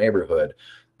local neighborhood,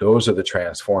 those are the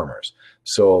transformers.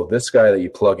 So this guy that you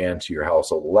plug into your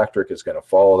household electric is going to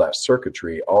follow that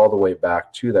circuitry all the way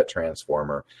back to that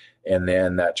transformer, and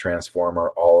then that transformer,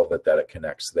 all of it that it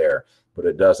connects there, but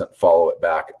it doesn't follow it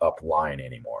back up line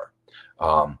anymore.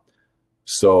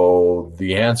 So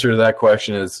the answer to that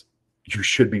question is you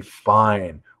should be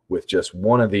fine with just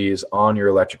one of these on your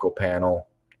electrical panel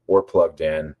or plugged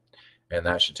in, and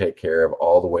that should take care of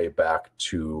all the way back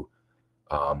to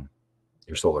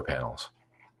your solar panels.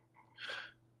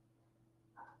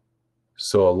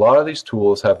 So a lot of these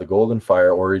tools have the golden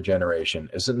fire or regeneration.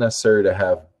 Is it necessary to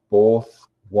have both,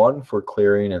 one for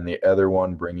clearing and the other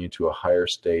one bring you to a higher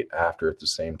state after at the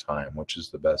same time? Which is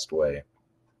the best way?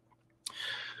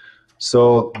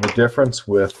 So the difference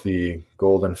with the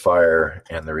golden fire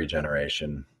and the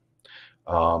regeneration,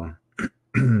 the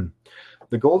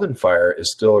golden fire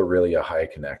is still really a high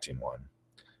connecting one.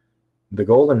 The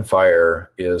golden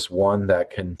fire is one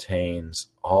that contains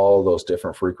all those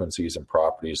different frequencies and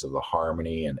properties of the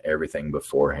harmony and everything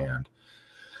beforehand.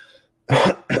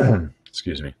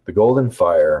 Excuse me. The golden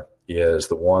fire is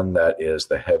the one that is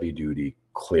the heavy duty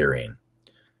clearing.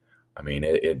 I mean,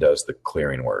 it does the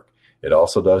clearing work. It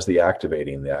also does the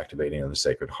activating of the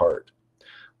Sacred Heart.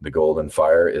 The golden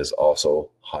fire is also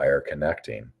higher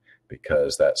connecting,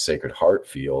 because that Sacred Heart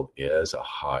field is a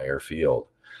higher field.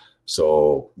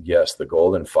 So yes, the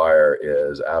golden fire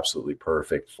is absolutely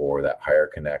perfect for that higher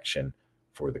connection,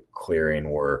 for the clearing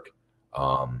work,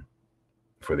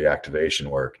 for the activation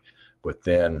work. But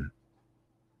then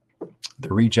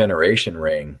the regeneration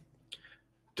ring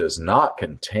does not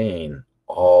contain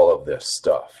all of this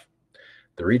stuff.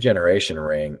 The regeneration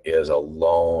ring is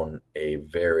alone a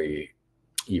very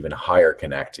even higher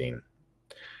connecting.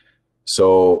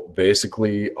 So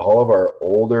basically all of our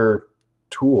older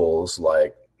tools,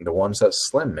 like the ones that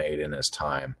Slim made in his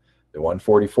time, the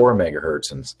 144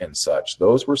 megahertz and such,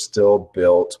 those were still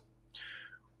built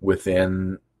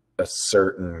within a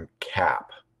certain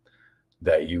cap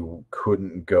that you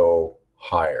couldn't go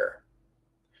higher.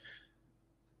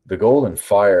 The Golden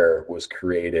Fire was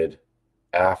created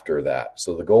after that.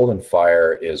 So the Golden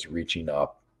Fire is reaching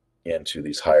up into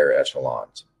these higher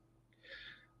echelons.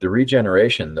 The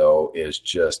regeneration, though, is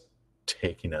just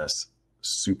taking us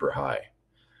super high.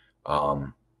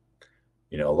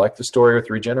 You know, like the story with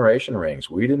regeneration rings,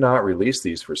 we did not release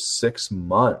these for 6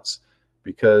 months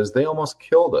because they almost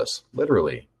killed us,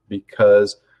 literally,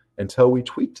 because until we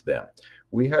tweaked them.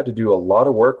 We had to do a lot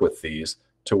of work with these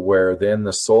to where then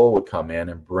the soul would come in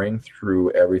and bring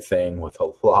through everything with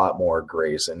a lot more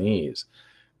grace and ease.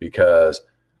 Because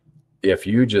if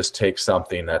you just take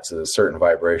something that's at a certain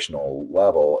vibrational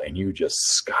level and you just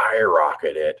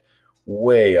skyrocket it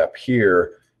way up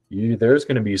here, there's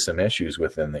going to be some issues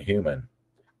within the human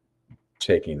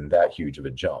taking that huge of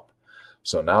a jump.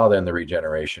 So now then the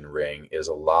regeneration ring is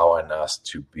allowing us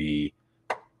to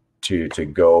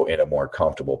go in a more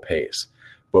comfortable pace.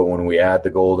 But when we add the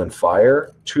Golden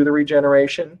Fire to the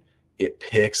regeneration, it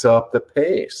picks up the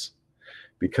pace.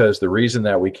 Because the reason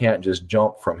that we can't just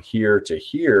jump from here to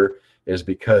here is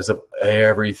because of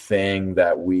everything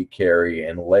that we carry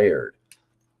and layered.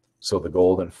 So the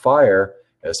Golden Fire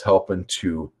is helping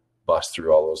to bust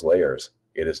through all those layers.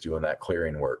 It is doing that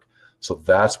clearing work. So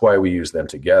that's why we use them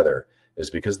together, is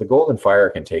because the Golden Fire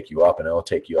can take you up and it'll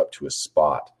take you up to a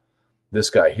spot. This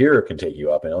guy here can take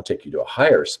you up and it'll take you to a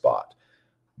higher spot.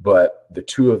 But the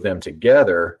two of them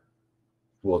together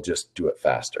will just do it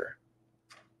faster.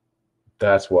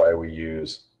 That's why we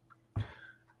use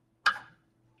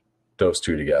those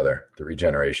two together, the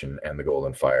regeneration and the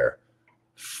Golden Fire.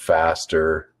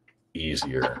 Faster,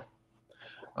 easier.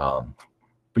 But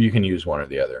you can use one or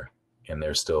the other, and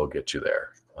they'll still get you there.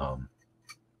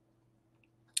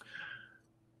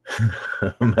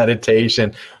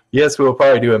 Meditation. Yes, we'll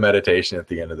probably do a meditation at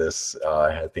the end of this,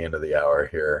 at the end of the hour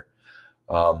here.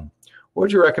 What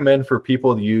would you recommend for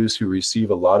people to use who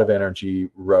receive a lot of energy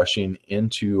rushing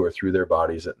into or through their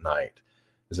bodies at night?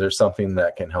 Is there something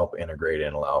that can help integrate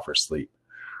and allow for sleep?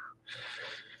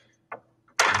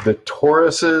 The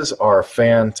Tauruses are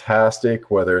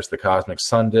fantastic, whether it's the Cosmic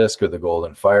Sun Disk or the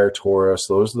Golden Fire Taurus.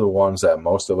 Those are the ones that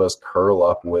most of us curl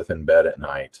up with in bed at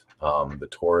night. The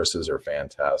Tauruses are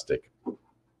fantastic.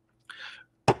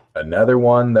 Another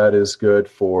one that is good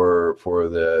for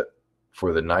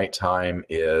the nighttime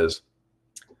is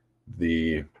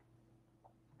the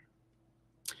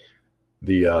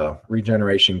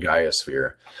Regeneration Gaia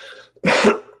Sphere.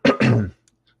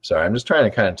 Sorry, I'm just trying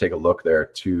to kind of take a look there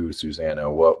too, Susanna,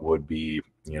 what would be,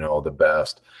 the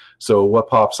best. So what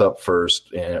pops up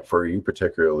first, and for you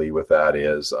particularly with that,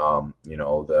 is, the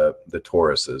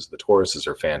Tauruses. The Tauruses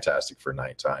are fantastic for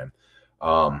nighttime.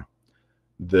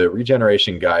 The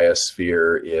Regeneration Gaia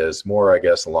Sphere is more, I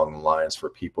guess, along the lines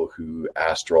for people who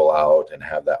astral out and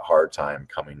have that hard time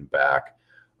coming back.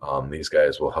 These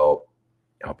guys will help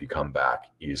you come back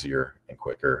easier and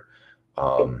quicker.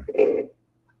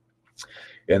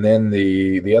 And then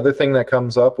the other thing that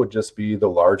comes up would just be the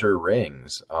larger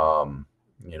rings,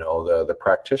 the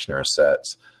practitioner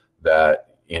sets, that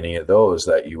any of those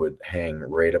that you would hang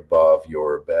right above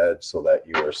your bed so that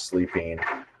you are sleeping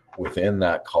within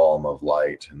that column of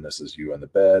light. And this is you in the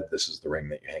bed. This is the ring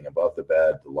that you hang above the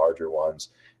bed, the larger ones,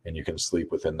 and you can sleep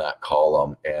within that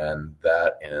column. And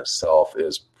that in itself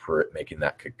is making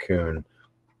that cocoon,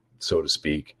 so to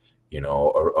speak,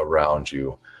 around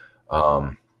you.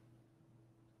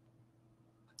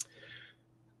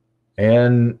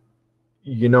 And,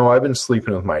 I've been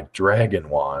sleeping with my dragon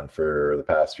wand for the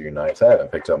past few nights. I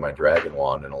haven't picked up my dragon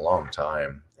wand in a long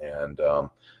time. And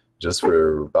just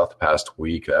for about the past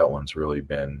week, that one's really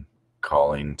been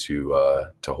calling to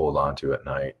hold on to at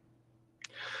night.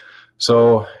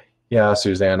 So, yeah,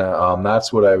 Susanna,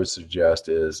 that's what I would suggest,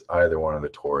 is either one of the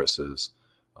Tauruses.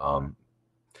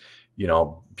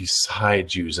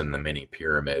 Besides using the mini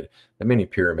pyramid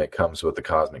comes with the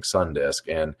Cosmic Sun Disk,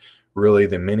 and really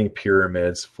the mini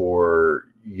pyramids for,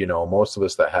 most of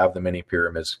us that have the mini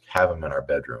pyramids have them in our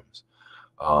bedrooms.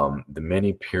 The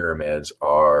mini pyramids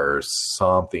are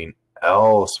something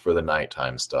else for the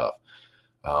nighttime stuff.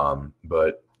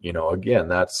 But you know, again,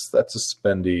 that's a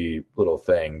spendy little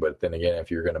thing. But then again,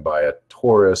 if you're going to buy a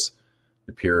Taurus,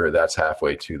 that's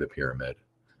halfway to the pyramid.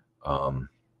 The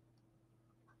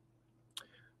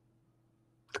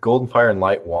Golden Fire and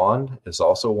Light Wand is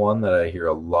also one that I hear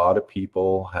a lot of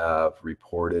people have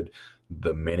reported.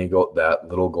 The that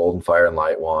little Golden Fire and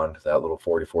Light Wand, that little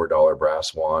 $44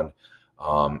 brass wand,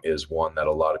 is one that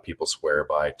a lot of people swear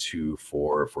by too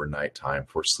for nighttime,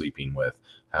 for sleeping with,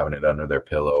 having it under their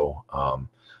pillow.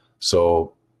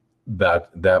 So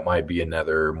that might be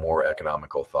another more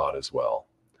economical thought as well.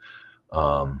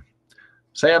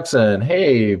 Samson,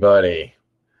 hey buddy,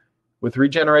 with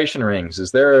regeneration rings,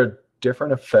 is there a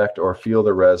different effect or field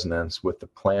of resonance with the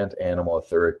plant, animal,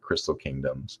 etheric, crystal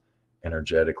kingdoms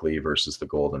energetically versus the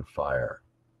Golden Fire?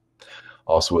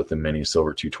 Also with the mini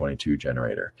Silver 222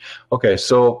 generator. Okay,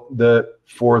 so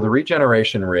for the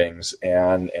regeneration rings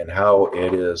and how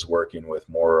it is working with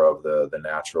more of the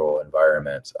natural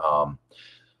environment,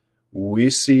 we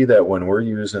see that when we're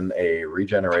using a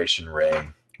regeneration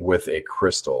ring with a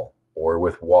crystal or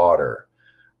with water,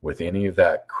 with any of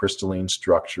that crystalline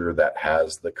structure that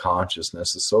has the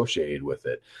consciousness associated with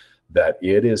it, that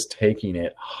it is taking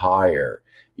it higher.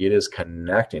 It is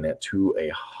connecting it to a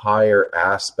higher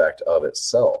aspect of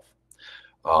itself.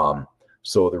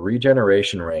 So the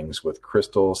regeneration rings with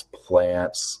crystals,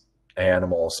 plants,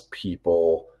 animals,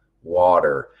 people,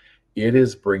 water, it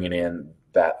is bringing in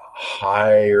that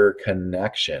higher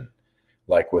connection.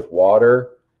 Like with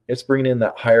water, it's bringing in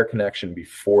that higher connection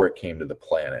before it came to the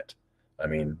planet. I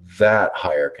mean, that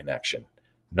higher connection,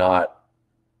 not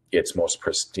its most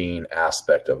pristine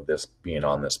aspect of this being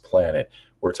on this planet.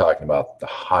 We're talking about the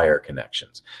higher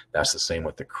connections. That's the same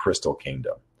with the crystal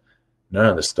kingdom. None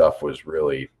of this stuff was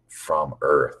really from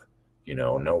Earth. You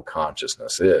know, no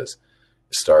consciousness is.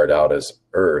 It started out as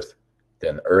Earth,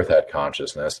 then Earth had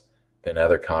consciousness, then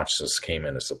other consciousness came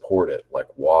in to support it, like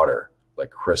water, like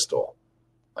crystal,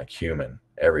 like human,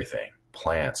 everything,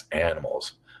 plants,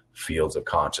 animals, fields of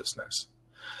consciousness.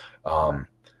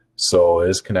 So it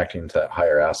is connecting to that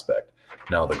higher aspect.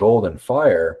 Now the Golden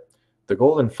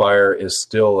Fire is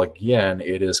still, again,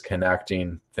 it is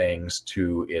connecting things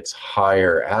to its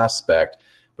higher aspect,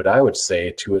 but I would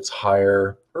say to its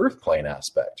higher earth plane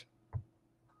aspect,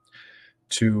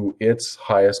 to its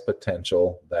highest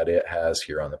potential that it has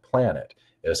here on the planet,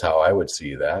 is how I would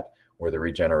see that, where the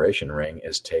regeneration ring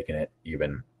is taking it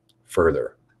even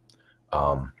further.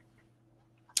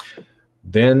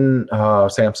 Then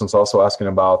Samson's also asking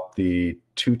about the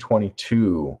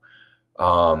 222.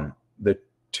 The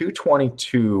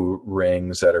 222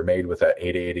 rings that are made with that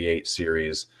 888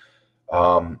 series,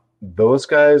 those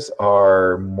guys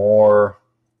are more...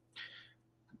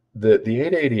 The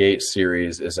 888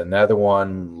 series is another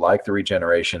one like the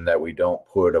regeneration that we don't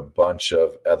put a bunch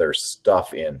of other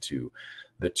stuff into.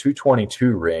 The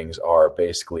 222 rings are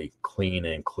basically clean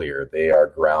and clear. They are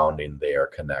grounding, they are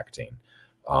connecting.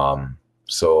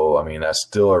 So, I mean, that's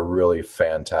still a really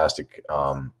fantastic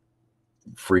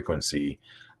frequency,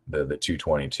 the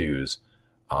 222s.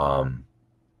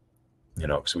 You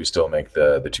know, because we still make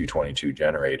the 222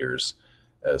 generators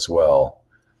as well.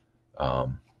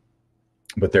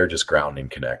 But they're just grounding,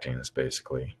 connecting us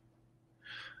basically.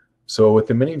 So with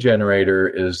the mini generator,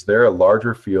 is there a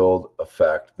larger field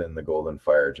effect than the Golden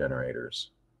Fire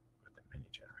generators? With the mini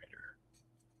generator.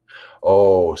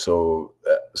 Oh, so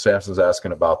Samson's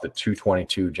asking about the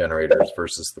 222 generators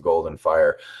versus the Golden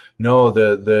Fire. No,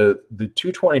 the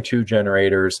 222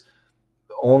 generators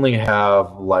only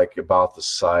have like about the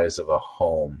size of a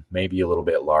home, maybe a little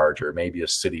bit larger, maybe a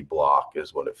city block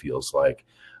is what it feels like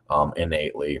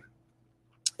innately.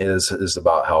 Is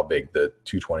about how big the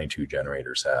 222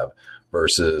 generators have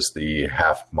versus the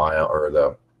half mile or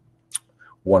the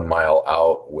 1 mile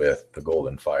out with the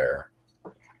Golden Fire.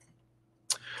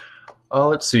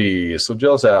 Let's see. So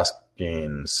Jill's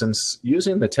asking, since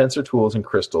using the Tensor tools and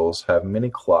crystals have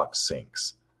many clock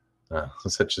syncs,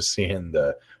 such as seeing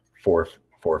the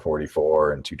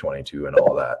 444 and 222 and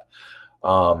all that.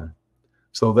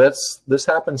 So this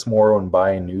happens more when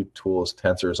buying new tools,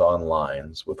 Tensors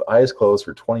online, with eyes closed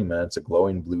for 20 minutes, a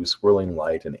glowing blue swirling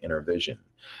light, and inner vision.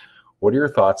 What are your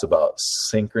thoughts about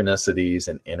synchronicities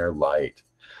and inner light?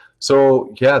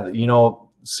 So yeah, you know,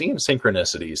 seeing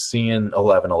synchronicities, seeing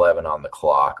 1111 on the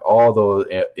clock, all those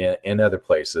in other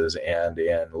places and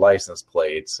in license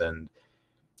plates and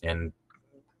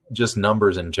just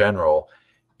numbers in general,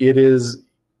 it is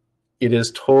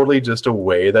totally just a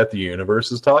way that the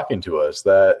universe is talking to us,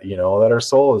 that, you know, that our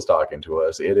soul is talking to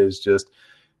us. It is just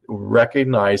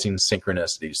recognizing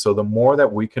synchronicities. So the more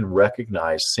that we can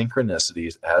recognize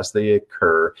synchronicities as they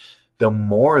occur, the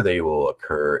more they will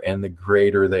occur and the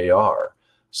greater they are.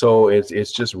 So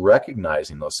it's just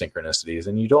recognizing those synchronicities,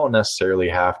 and you don't necessarily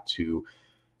have to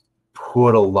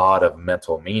put a lot of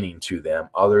mental meaning to them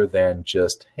other than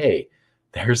just, hey,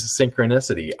 there's a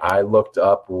synchronicity. I looked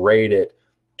up right at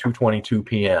 2:22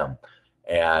 p.m.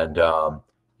 and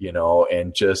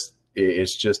and just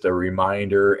it's just a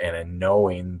reminder and a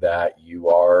knowing that you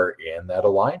are in that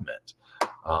alignment.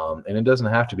 And it doesn't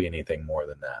have to be anything more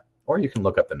than that. Or you can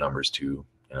look up the numbers too,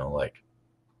 like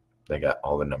they got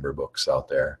all the number books out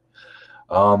there.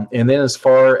 And then as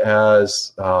far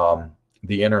as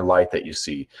the inner light that you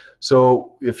see.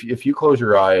 So if you close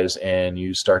your eyes and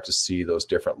you start to see those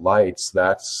different lights,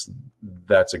 that's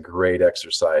a great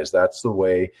exercise. That's the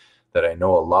way that I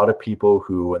know a lot of people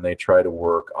who, when they try to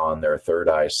work on their third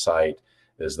eye sight,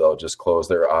 is they'll just close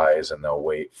their eyes and they'll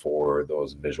wait for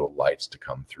those visual lights to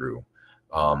come through.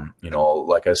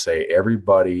 Like I say,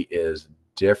 everybody is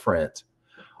different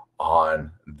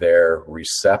on their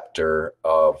receptor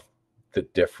of the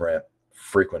different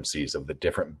frequencies, of the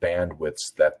different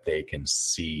bandwidths that they can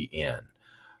see in.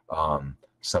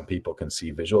 Some people can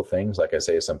see visual things. Like I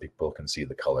say, some people can see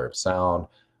the color of sound,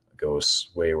 ghosts,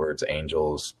 waywards,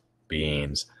 angels,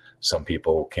 beings. Some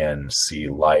people can see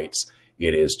lights.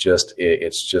 It's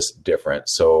just different.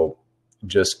 So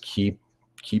just keep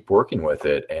working with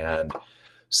it and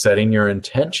setting your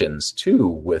intentions too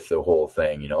with the whole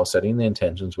thing, setting the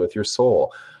intentions with your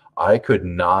soul. I could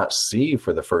not see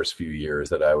for the first few years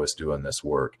that I was doing this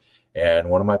work. And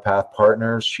one of my path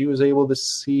partners, she was able to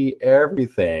see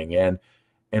everything, and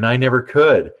I never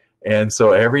could. And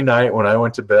so every night when I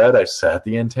went to bed, I set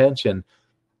the intention,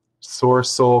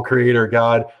 Source, Soul, Creator,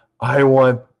 God, I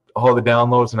want all the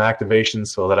downloads and activations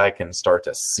so that I can start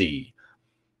to see.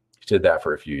 Did that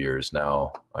for a few years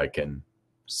now. I can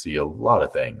see a lot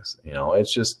of things.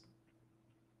 It's just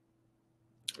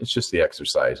the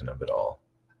exercising of it all.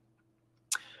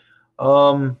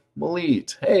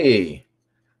 Malit, hey,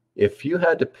 if you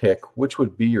had to pick, which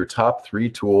would be your top 3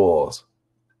 tools?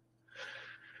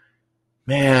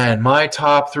 Man, my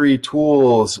top 3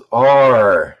 tools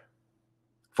are,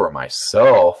 for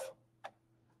myself,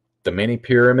 the mini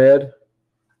pyramid,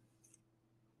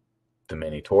 the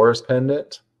mini Taurus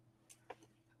pendant.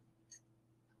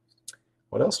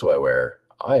 What else do I wear?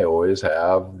 I always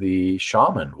have the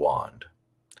shaman wand.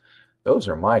 Those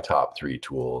are my top 3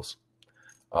 tools.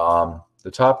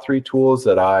 The top 3 tools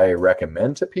that I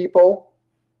recommend to people,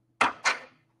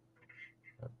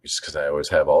 just because I always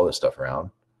have all this stuff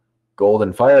around,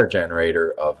 golden fire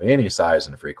generator of any size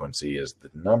and frequency is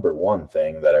the number 1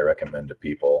 thing that I recommend to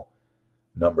people.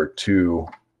 Number 2,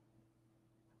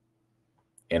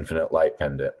 infinite light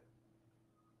pendant.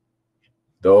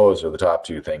 Those are the top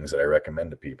 2 things that I recommend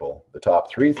to people. The top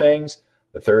 3 things,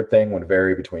 the third thing would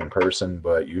vary between person,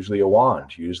 but usually a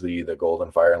wand, usually the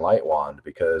golden fire and light wand,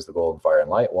 because the golden fire and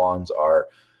light wands are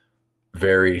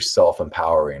very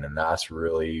self-empowering. And that's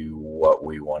really what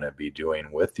we want to be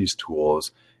doing with these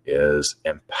tools, is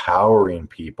empowering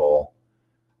people,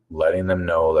 letting them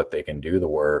know that they can do the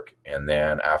work. And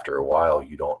then after a while,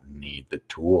 you don't need the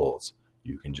tools.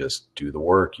 You can just do the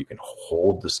work. You can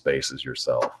hold the spaces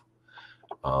yourself.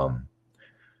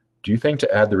 Do you think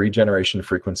to add the regeneration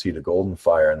frequency to golden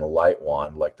fire and the light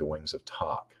wand like the Wings of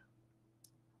Tok?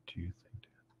 Do you think?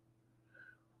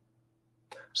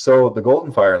 So the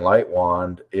golden fire and light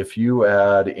wand, if you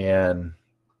add in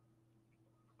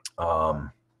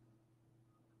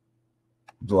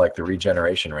like the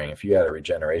regeneration ring, if you add a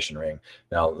regeneration ring,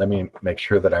 now let me make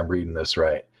sure that I'm reading this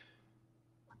right.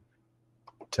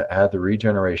 To add the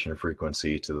regeneration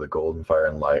frequency to the golden fire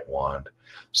and light wand.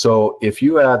 So if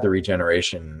you add the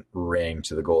regeneration ring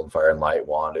to the golden fire and light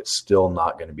wand, it's still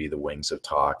not going to be the Wings of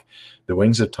Tok. The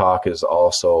Wings of Tok is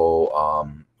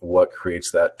also what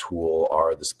creates that tool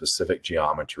are the specific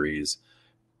geometries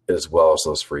as well as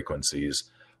those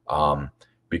frequencies.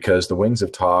 Because the Wings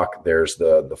of Tok, there's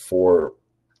the 4,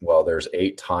 well, there's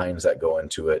 8 times that go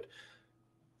into it.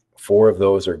 4 of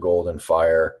those are golden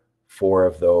fire. 4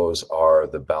 of those are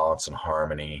the balance and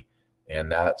harmony, and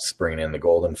that's bringing in the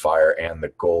golden fire and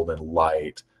the golden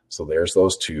light. So there's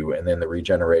those 2, and then the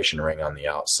regeneration ring on the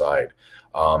outside.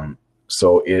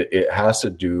 So it has to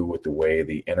do with the way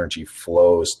the energy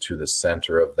flows to the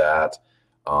center of that.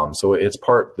 So it's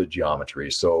part of the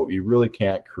geometry. So you really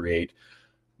can't create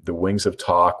the Wings of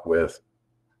Tok with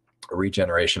a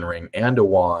regeneration ring and a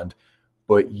wand,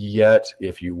 but yet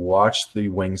if you watch the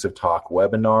Wings of Tok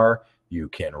webinar, you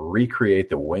can recreate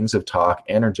the Wings of Tok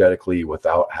energetically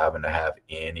without having to have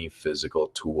any physical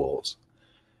tools.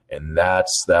 And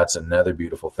that's another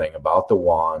beautiful thing about the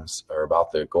wands, or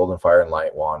about the golden fire and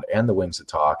light wand and the Wings of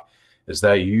Tok, is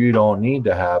that you don't need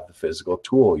to have the physical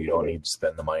tool. You don't need to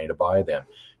spend the money to buy them.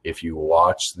 If you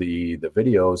watch the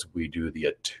videos, we do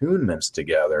the attunements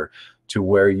together to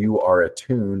where you are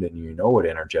attuned and you know it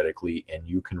energetically and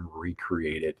you can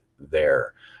recreate it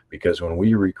there. Because when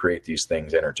we recreate these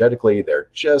things energetically, they're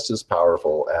just as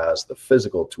powerful as the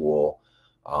physical tool,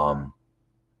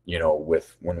 you know,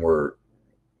 when we're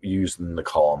using the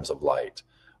columns of light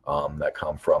that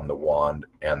come from the wand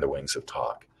and the Wings of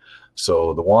Tok.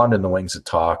 So the wand and the Wings of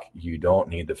Tok, you don't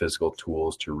need the physical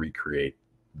tools to recreate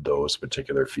those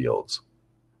particular fields.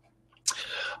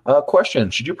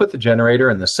 Question, should you put the generator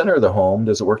in the center of the home?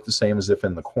 Does it work the same as if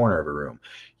in the corner of a room?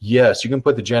 Yes, you can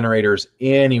put the generators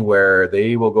anywhere.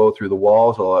 They will go through the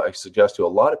walls. Well, I suggest to a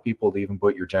lot of people to even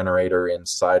put your generator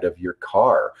inside of your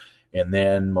car. And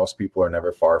then most people are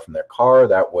never far from their car.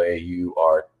 That way you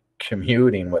are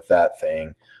commuting with that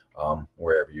thing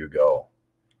wherever you go.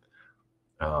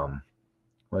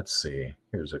 Let's see.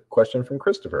 Here's a question from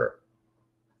Christopher.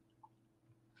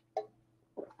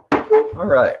 All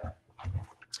right.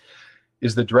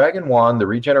 Is the dragon wand the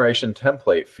regeneration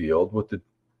template field with the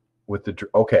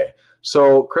okay?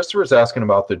 So Christopher's asking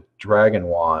about the dragon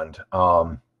wand.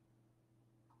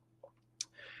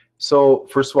 So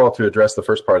first of all, to address the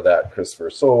first part of that, Christopher.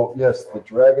 So yes, the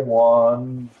dragon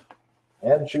wand,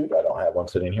 and shoot, I don't have one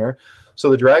sitting here. So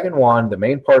the dragon wand, the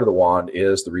main part of the wand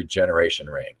is the regeneration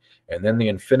ring, and then the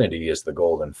infinity is the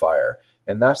golden fire,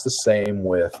 and that's the same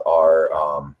with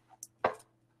our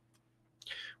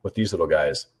with these little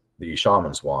guys. The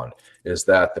shaman's wand is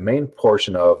that the main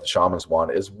portion of the shaman's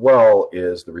wand as well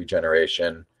is the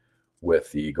regeneration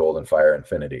with the golden fire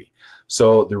infinity.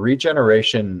 So the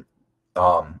regeneration,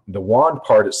 the wand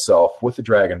part itself with the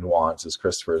dragon wands, as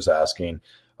Christopher is asking,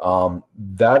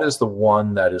 that is the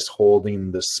one that is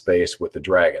holding the space with the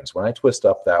dragons. When I twist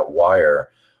up that wire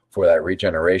for that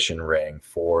regeneration ring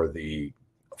for the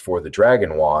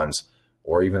dragon wands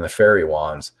or even the fairy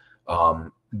wands,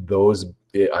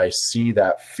 I see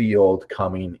that field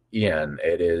coming in.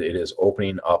 It is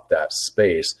opening up that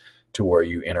space to where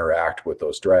you interact with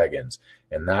those dragons,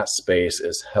 and that space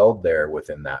is held there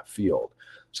within that field.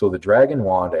 So the dragon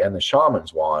wand and the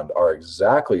shaman's wand are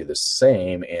exactly the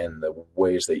same in the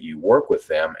ways that you work with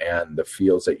them and the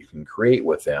fields that you can create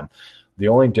with them. The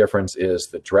only difference is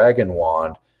the dragon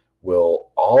wand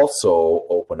will also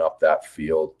open up that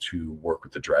field to work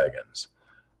with the dragons.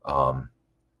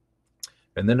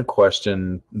 And then a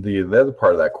question, the other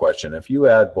part of that question, if you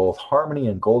add both harmony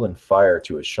and golden fire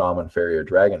to a shaman, fairy, or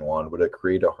dragon wand, would it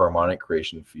create a harmonic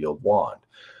creation field wand?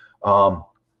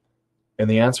 And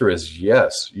the answer is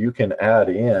yes. You can add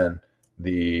in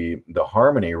the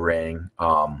harmony ring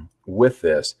with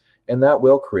this, and that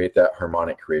will create that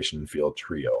harmonic creation field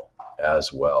trio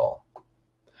as well.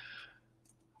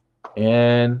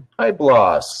 And hi,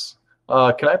 Bloss.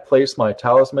 Can I place my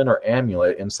talisman or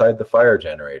amulet inside the fire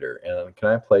generator? And can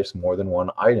I place more than one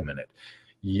item in it?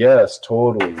 Yes,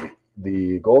 totally.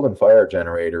 The golden fire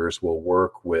generators will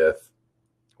work with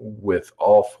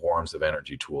all forms of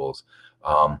energy tools.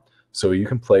 So you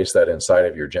can place that inside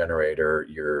of your generator,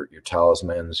 your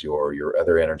talismans, your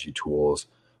other energy tools,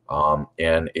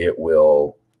 and it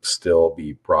will still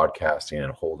be broadcasting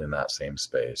and holding that same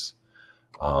space.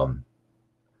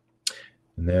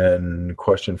 And then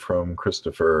question from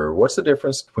Christopher, what's the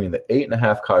difference between the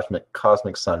 8.5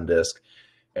 cosmic sun disk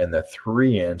and the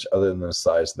 3-inch other than the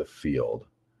size of the field?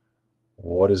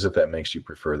 What is it that makes you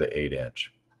prefer the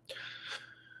 8-inch?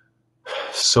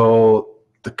 So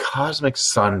the cosmic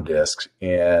sun disks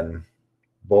in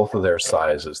both of their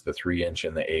sizes, the 3-inch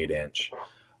and the 8-inch,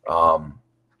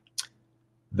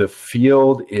 the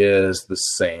field is the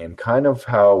same, kind of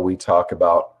how we talk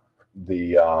about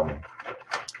the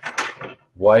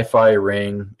Wi-Fi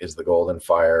ring is the golden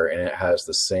fire, and it has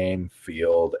the same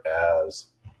field as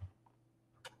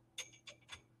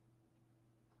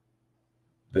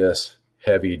this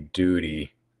heavy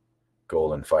duty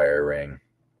golden fire ring.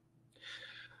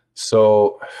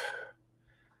 So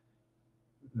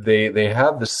they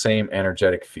have the same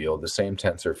energetic field, the same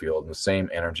tensor field, and the same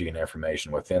energy and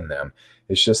information within them.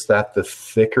 It's just that the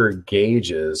thicker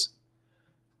gauges,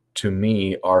 to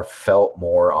me, are felt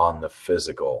more on the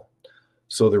physical.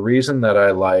 So the reason that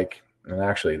I like, and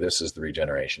actually this is the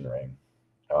regeneration ring.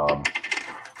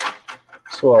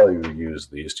 So I'll use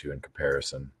these two in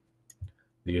comparison.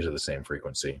 These are the same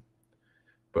frequency.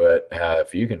 But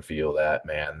if you can feel that,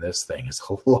 man, this thing is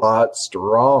a lot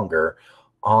stronger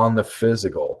on the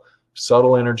physical.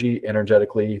 Subtle energy,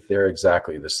 energetically, they're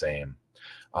exactly the same.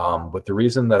 But the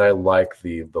reason that I like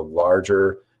the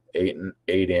larger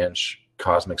 8-inch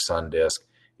cosmic sun disk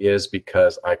is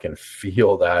because I can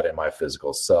feel that in my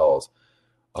physical cells.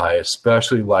 I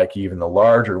especially like even the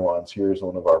larger ones. Here's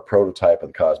one of our prototype of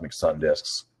the Cosmic Sun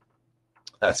discs.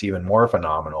 That's even more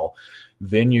phenomenal.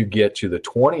 Then you get to the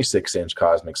 26-inch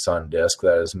Cosmic Sun disc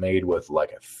that is made with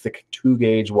like a thick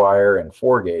 2-gauge wire and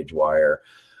 4-gauge wire.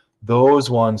 Those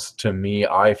ones, to me,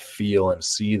 I feel and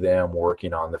see them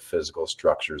working on the physical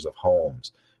structures of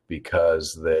homes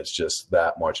because it's just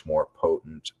that much more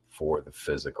potent for the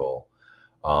physical.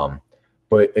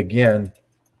 But again,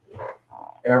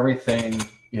 everything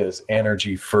is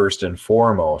energy first and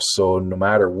foremost. So no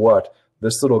matter what,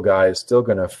 this little guy is still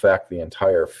going to affect the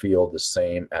entire field the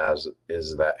same as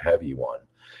is that heavy one.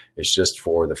 It's just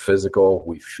for the physical,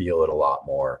 we feel it a lot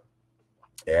more.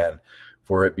 And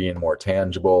for it being more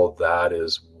tangible, that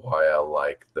is why I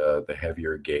like the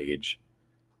heavier gauge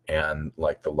and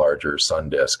like the larger sun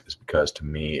disk, is because to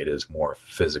me it is more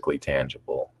physically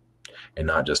tangible and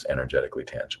not just energetically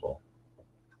tangible.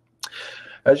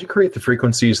 As you create the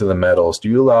frequencies of the metals, do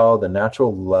you allow the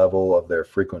natural level of their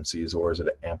frequencies, or is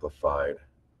it amplified?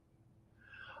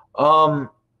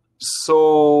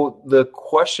 So the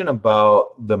question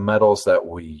about the metals that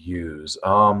we use,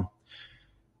 and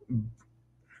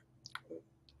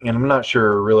I'm not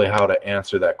sure really how to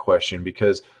answer that question,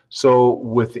 because so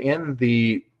within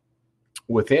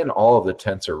all of the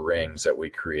tensor rings that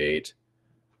we create,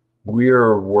 we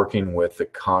are working with the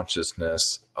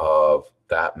consciousness of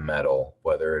that metal,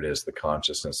 whether it is the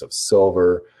consciousness of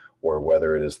silver or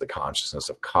whether it is the consciousness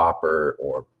of copper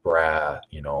or brass,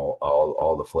 you know,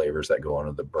 all the flavors that go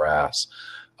into the brass.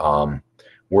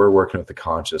 We're working with the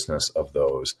consciousness of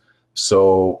those.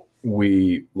 So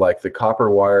we, like the copper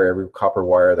wire, every copper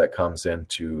wire that comes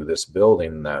into this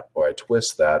building, that or I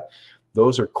twist that,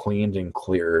 those are cleaned and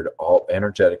cleared all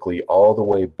energetically all the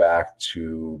way back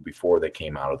to before they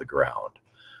came out of the ground.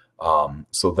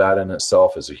 So that in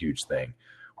itself is a huge thing.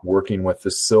 Working with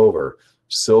the silver.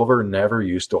 Silver never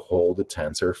used to hold a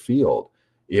tensor field.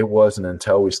 It wasn't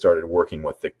until we started working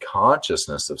with the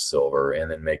consciousness of silver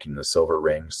and then making the silver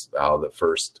rings out of the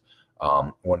first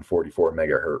 144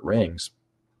 megahertz rings.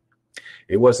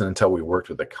 It wasn't until we worked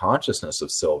with the consciousness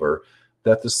of silver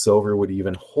that the silver would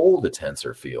even hold a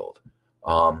tensor field.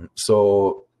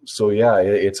 So yeah,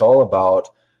 it's all about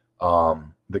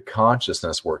the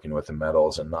consciousness working with the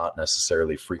metals and not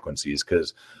necessarily frequencies,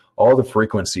 because all the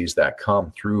frequencies that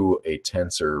come through a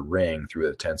tensor ring, through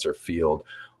the tensor field,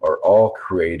 are all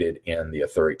created in the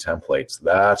etheric templates.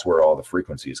 That's where all the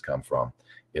frequencies come from,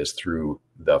 is through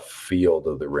the field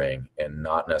of the ring, and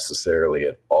not necessarily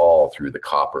at all through the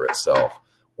copper itself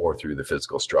or through the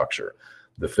physical structure.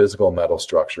 The physical metal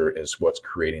structure is what's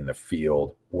creating the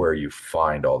field where you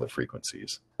find all the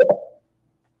frequencies.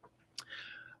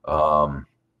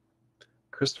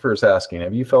 Christopher's asking,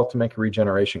 have you felt to make a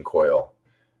regeneration coil?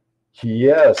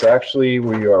 Yes, actually,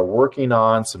 we are working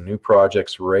on some new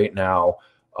projects right now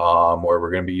where we're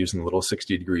going to be using little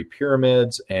 60-degree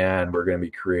pyramids, and we're going to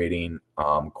be creating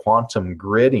quantum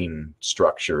gridding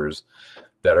structures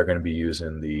that are going to be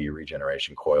using the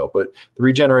regeneration coil. But the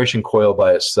regeneration coil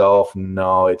by itself,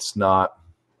 no, it's not.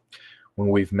 When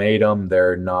we've made them,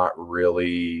 they're not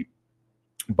really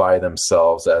by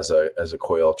themselves as a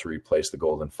coil to replace the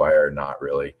golden fire. Not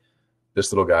really.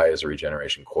 This little guy is a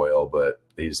regeneration coil, but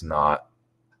he's not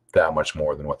that much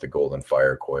more than what the golden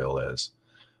fire coil is,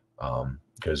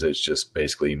 because it's just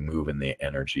basically moving the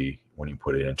energy when you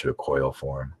put it into a coil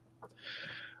form.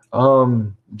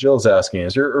 Jill's asking,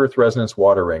 is your earth resonance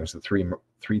water rings the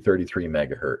 333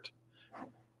 megahertz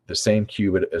the same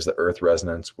qubit as the earth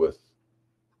resonance with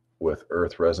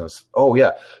earth resonance? Oh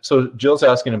yeah, so Jill's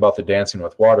asking about the dancing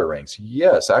with water rings.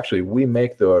 Yes, actually we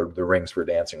make the rings for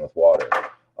dancing with water.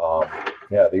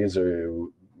 Yeah,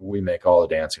 we make all the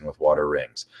dancing with water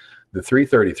rings. The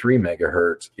 333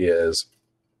 megahertz is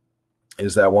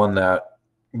that one that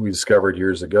we discovered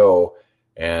years ago,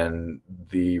 and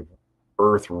the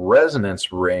earth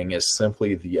resonance ring is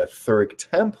simply the etheric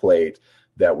template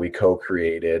that we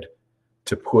co-created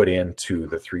to put into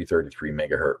the 333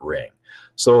 megahertz ring.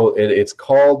 So it's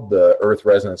called the earth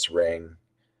resonance ring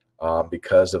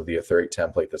because of the etheric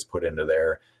template that's put into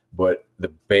there, but the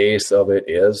base of it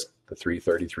is the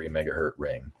 333 megahertz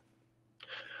ring.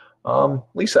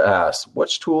 Lisa asks,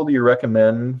 which tool do you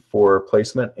recommend for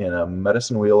placement in a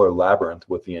medicine wheel or labyrinth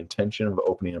with the intention of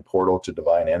opening a portal to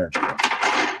divine energy?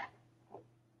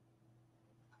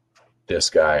 This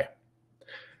guy.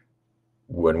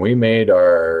 When we made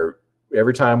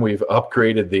every time we've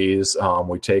upgraded these,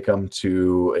 we take them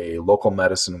to a local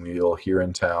medicine wheel here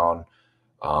in town.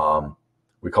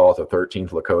 We call it the 13th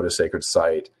Lakota Sacred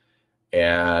Site.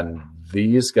 And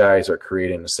these guys are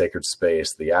creating a sacred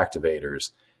space, the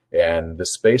activators. And the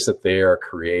space that they are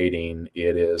creating,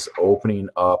 it is opening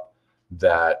up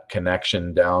that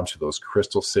connection down to those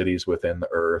crystal cities within the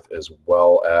earth, as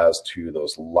well as to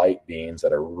those light beings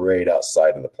that are right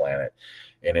outside of the planet.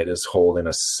 And it is holding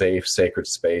a safe, sacred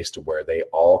space to where they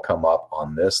all come up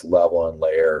on this level and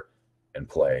layer and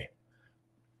play.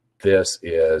 This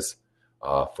is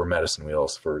for medicine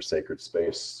wheels, for sacred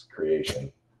space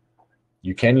creation.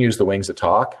 You can use the Wings of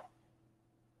Tok.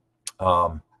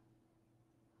 The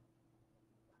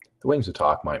Wings of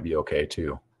Tok might be okay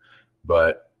too,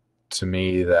 but to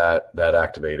me, that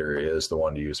activator is the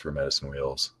one to use for medicine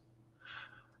wheels.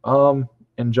 And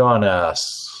John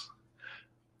asks,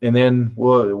 and then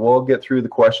we'll get through the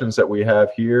questions that we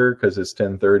have here, because it's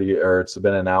 10:30, or it's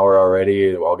been an hour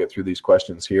already. I'll get through these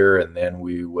questions here, and then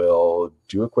we will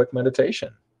do a quick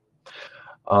meditation.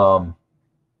 And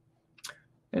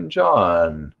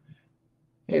John,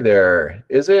 hey there,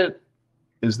 is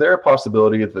there a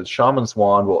possibility that the shaman's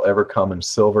wand will ever come in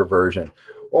silver version?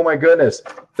 Oh my goodness,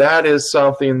 that is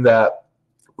something that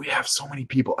we have so many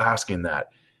people asking that.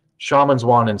 Shaman's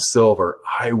wand in silver.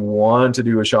 I want to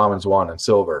do a shaman's wand in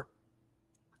silver.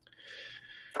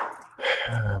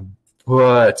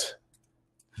 But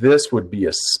this would be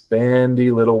a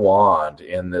spendy little wand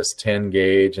in this 10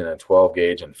 gauge and a 12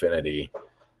 gauge infinity.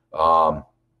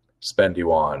 Spendy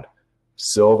wand.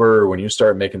 Silver, when you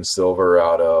start making silver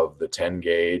out of the 10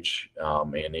 gauge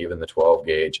and even the 12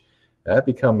 gauge, that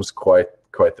becomes quite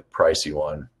the pricey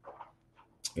one.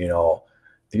 You know,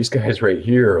 these guys right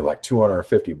here are like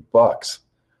 $250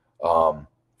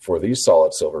 for these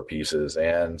solid silver pieces.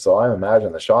 And so I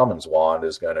imagine the shaman's wand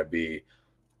is going to be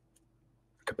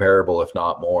comparable, if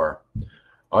not more.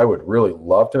 I would really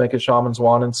love to make a shaman's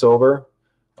wand in silver.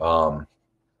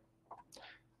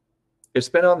 It's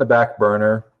been on the back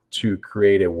burner to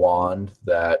create a wand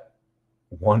that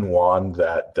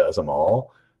does them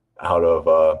all out of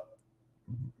a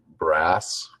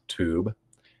brass tube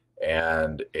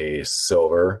and a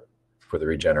silver for the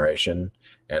regeneration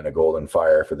and a golden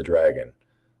fire for the dragon.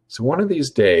 So one of these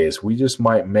days we just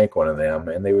might make one of them,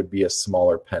 and they would be a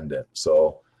smaller pendant.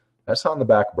 So that's on the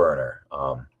back burner.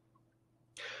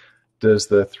 Does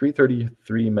the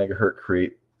 333 megahertz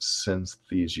create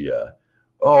synesthesia?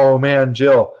 Oh man,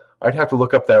 Jill, I'd have to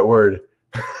look up that word.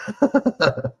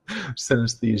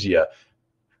 Synesthesia.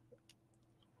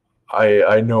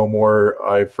 I know more.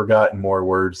 I've forgotten more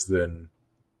words than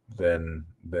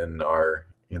are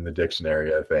in the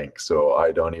dictionary, I think. So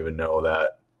I don't even know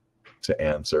that to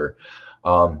answer.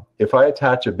 If I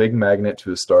attach a big magnet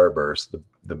to a starburst,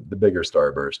 the bigger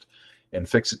starburst, and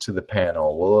fix it to the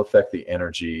panel, will it affect the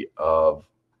energy of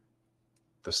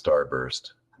the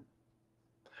starburst?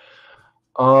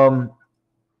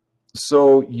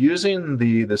 So using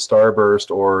the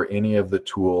starburst or any of the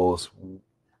tools,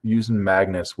 using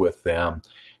magnets with them,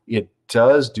 it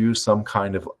does do some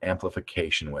kind of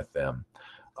amplification with them.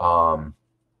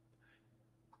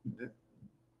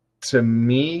 To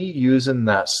me, using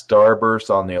that starburst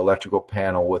on the electrical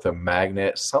panel with a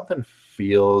magnet, something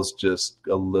feels just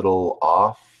a little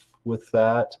off with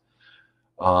that.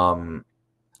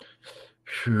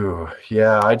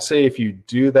 Yeah, I'd say if you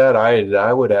do that,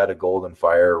 I would add a golden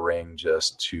fire ring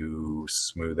just to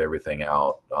smooth everything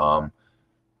out,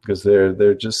 because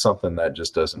they're just something that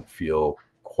just doesn't feel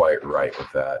quite right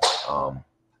with that.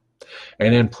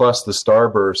 And then plus the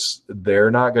starbursts,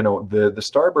 they're not going to, the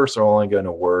starbursts are only going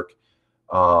to work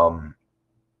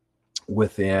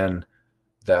within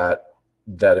that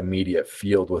immediate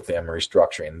field with them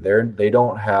restructuring. They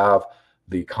don't have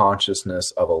the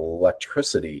consciousness of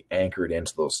electricity anchored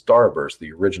into those starbursts,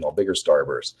 the original bigger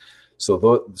starbursts.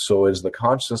 So is the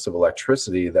consciousness of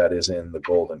electricity that is in the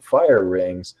golden fire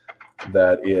rings,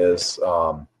 that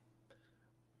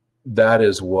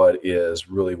is what is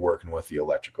really working with the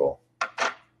electrical.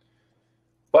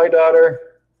 Bye, daughter.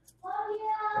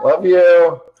 Love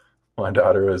you. My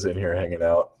daughter was in here hanging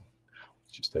out.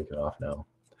 She's taking off now.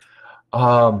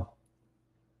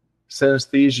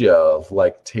 Synesthesia,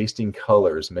 like tasting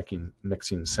colors,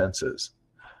 mixing senses.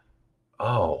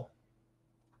 Oh.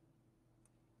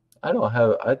 I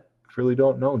really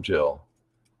don't know, Jill.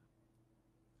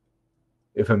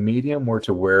 If a medium were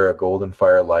to wear a golden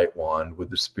fire light wand, would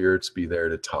the spirits be there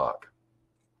to talk?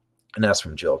 And that's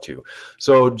from Jill too.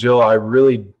 So Jill, I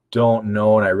really don't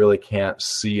know, and I really can't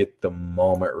see at the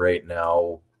moment right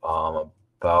now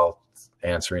about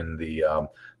answering the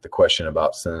question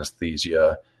about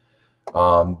synesthesia.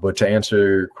 But to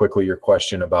answer quickly your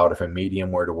question about if a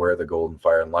medium were to wear the golden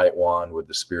fire and light wand, would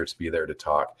the spirits be there to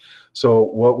talk? So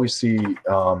what we see,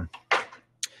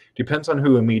 did Depends on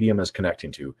who a medium is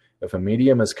connecting to. If a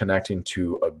medium is connecting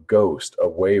to a ghost, a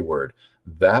wayward,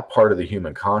 that part of the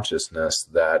human consciousness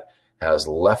that has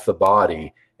left the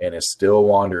body and is still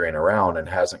wandering around and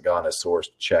hasn't gone to source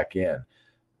to check in.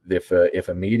 If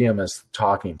a medium is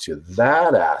talking to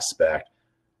that aspect,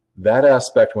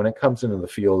 when it comes into the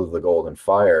field of the golden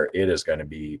fire, it is going to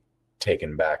be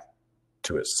taken back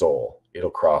to its soul. It'll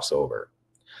cross over.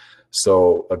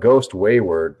 So a ghost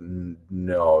wayward,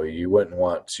 no, you wouldn't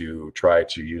want to try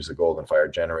to use a golden fire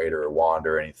generator or wand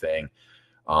or anything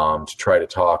to try to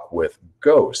talk with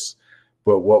ghosts.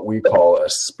 But what we call a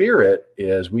spirit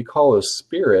is, we call a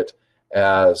spirit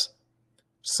as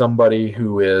somebody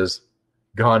who is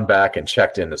gone back and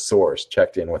checked into source,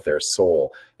 checked in with their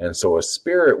soul. And so a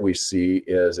spirit we see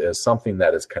is something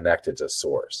that is connected to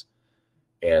source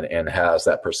and has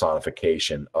that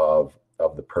personification of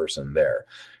the person there.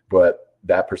 But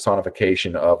that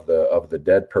personification of the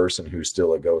dead person who's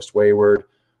still a ghost wayward,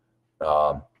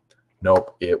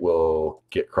 nope, it will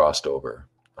get crossed over.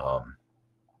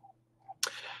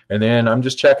 And then I'm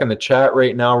just checking the chat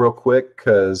right now real quick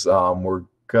because we're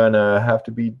going to have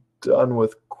to be done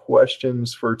with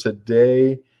questions for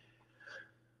today.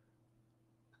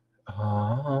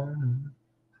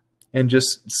 And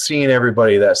just seeing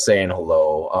everybody that's saying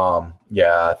hello.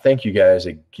 Yeah, thank you guys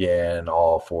again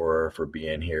all for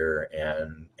being here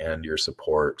and your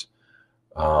support.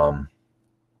 And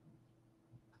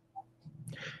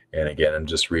again, I'm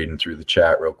just reading through the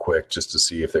chat real quick just to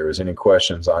see if there was any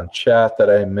questions on chat that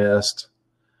I missed.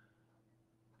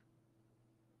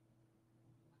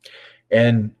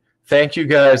 And thank you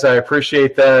guys. I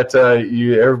appreciate that.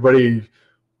 Everybody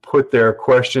put their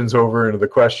questions over into the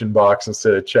question box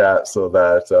instead of chat so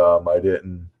that I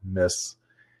didn't miss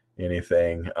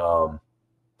anything.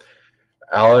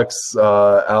 Alex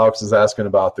is asking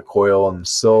about the coil and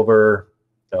silver.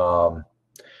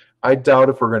 I doubt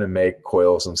if we're going to make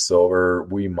coils in silver.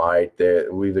 We might.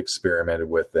 We've experimented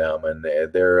with them, and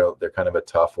they're kind of a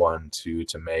tough one to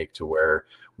make to where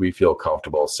we feel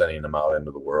comfortable sending them out into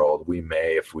the world. We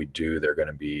may, if we do, they're going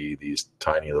to be these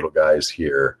tiny little guys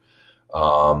here.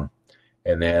 And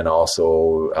then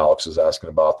also Alex is asking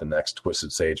about the next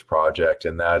Twisted Sage project,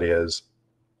 and that is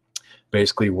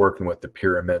basically working with the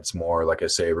pyramids more. Like I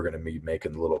say, we're going to be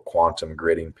making little quantum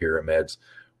gridding pyramids.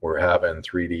 We're having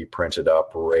 3D printed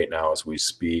up right now as we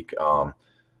speak,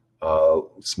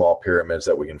 small pyramids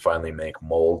that we can finally make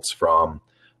molds from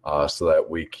so that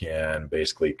we can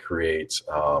basically create,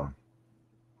 I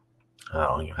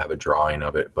don't even have a drawing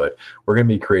of it, but we're going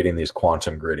to be creating these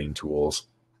quantum gridding tools.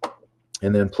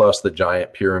 And then plus the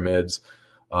giant pyramids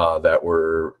that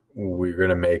we're going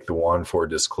to make the one for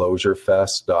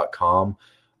DisclosureFest.com.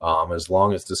 As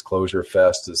long as Disclosure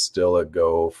Fest is still a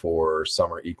go for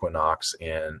summer equinox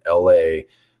in LA,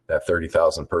 that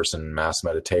 30,000 person mass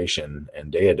meditation,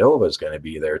 and Deodova is going to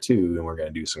be there too, and we're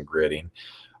going to do some gridding.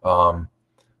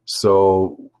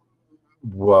 So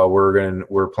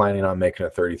we're planning on making a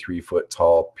 33-foot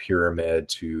tall pyramid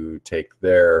to take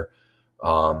there.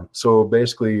 So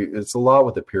basically, it's a lot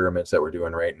with the pyramids that we're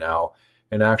doing right now.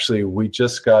 And actually, we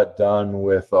just got done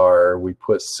with we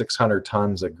put 600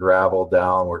 tons of gravel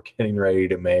down. We're getting ready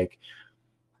to make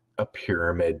a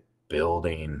pyramid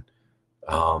building.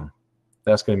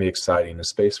 That's going to be exciting. The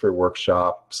space for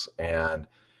workshops and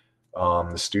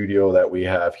the studio that we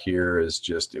have here is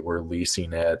just, we're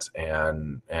leasing it.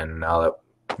 And now that,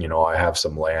 I have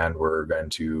some land, we're going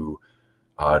to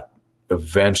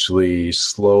eventually,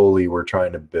 slowly, we're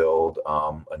trying to build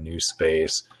a new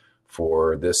space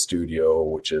for this studio,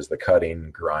 which is the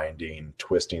cutting, grinding,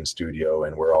 twisting studio,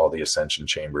 and where all the ascension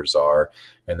chambers are.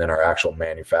 And then our actual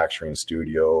manufacturing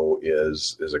studio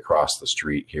is across the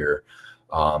street here.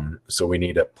 So we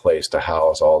need a place to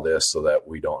house all this so that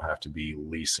we don't have to be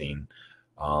leasing.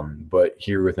 But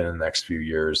here within the next few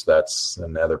years, that's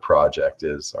another project,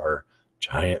 is our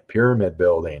giant pyramid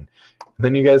building. And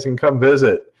then you guys can come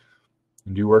visit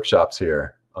and do workshops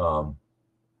here.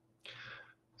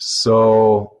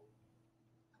 So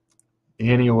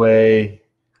anyway,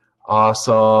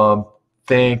 awesome.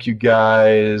 Thank you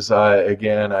guys.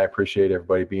 Again, I appreciate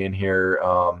everybody being here.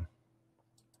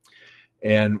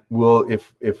 And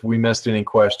if we missed any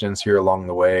questions here along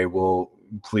the way,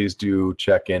 please do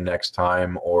check in next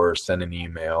time or send an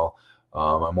email.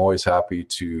 I'm always happy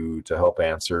to help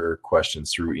answer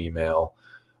questions through email.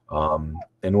 And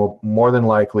we'll more than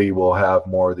likely we'll have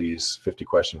more of these 50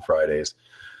 question Fridays.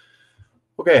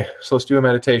 Okay, so let's do a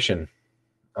meditation.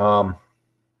 And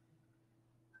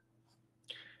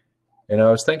I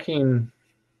was thinking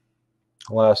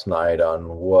last night on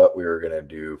what we were going to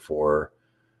do for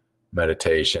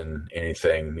meditation,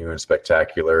 anything new and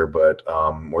spectacular, but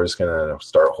we're just going to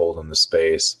start holding the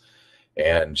space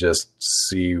and just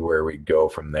see where we go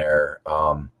from there.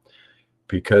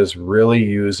 Because really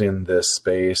using this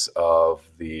space of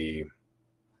the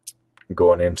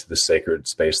going into the sacred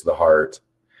space of the heart,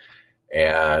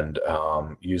 and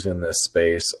using this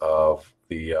space of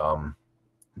the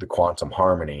quantum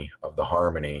harmony of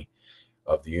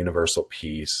the universal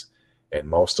peace, and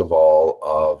most of all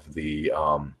of the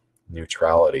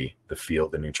neutrality, the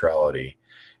field of neutrality,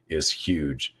 is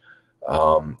huge.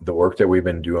 The work that we've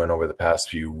been doing over the past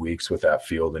few weeks with that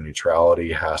field of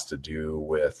neutrality has to do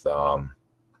with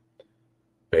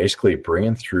basically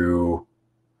bringing through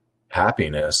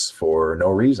happiness for no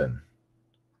reason.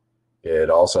 It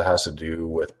also has to do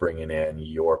with bringing in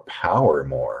your power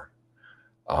more.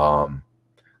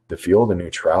 The field of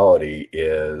neutrality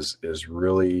is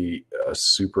really a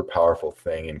super powerful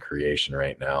thing in creation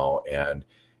right now, and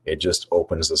it just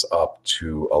opens us up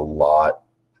to a lot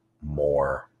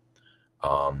more.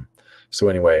 So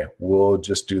anyway, we'll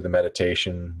just do the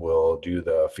meditation. We'll do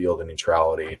the field of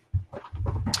neutrality.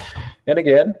 And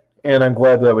again, and I'm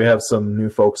glad that we have some new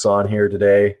folks on here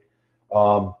today.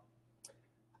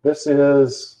 This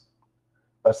is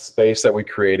a space that we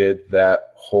created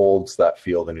that holds that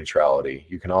field of neutrality.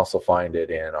 You can also find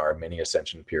it in our mini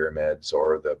ascension pyramids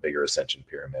or the bigger ascension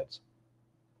pyramids.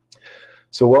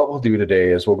 So what we'll do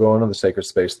today is we'll go into the sacred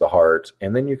space of the heart,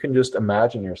 and then you can just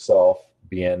imagine yourself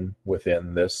being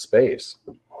within this space.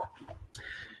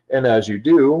 And as you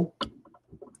do,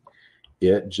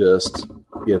 it just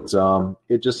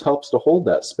helps to hold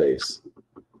that space,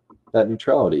 that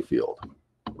neutrality field.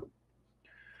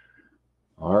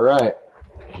 All right,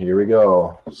 here we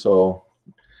go. So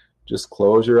just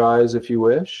close your eyes if you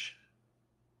wish.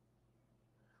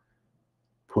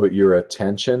 Put your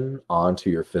attention onto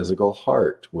your physical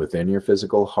heart. Within your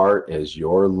physical heart is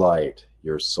your light,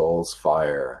 your soul's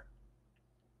fire.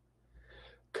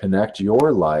 Connect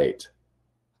your light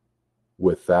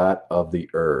with that of the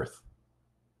earth.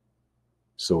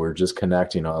 So we're just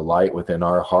connecting our light within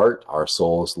our heart, our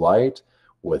soul's light,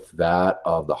 with that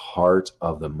of the heart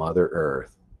of the Mother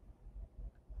Earth.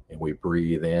 And we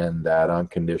breathe in that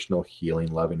unconditional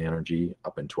healing, loving energy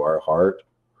up into our heart.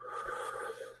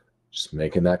 Just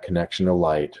making that connection of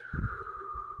light.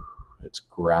 It's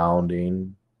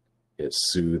grounding,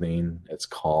 it's soothing, it's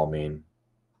calming.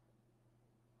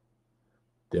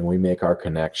 Then we make our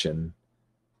connection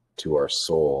to our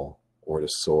soul, or to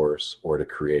source, or to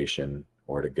creation,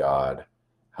 or to God,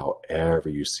 however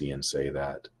you see and say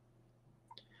that.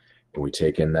 And we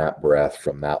take in that breath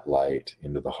from that light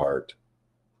into the heart.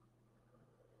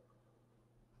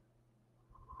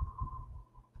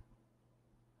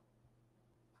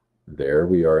 There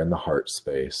we are in the heart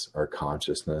space. Our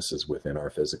consciousness is within our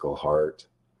physical heart.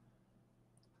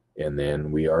 And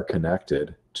then we are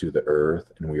connected to the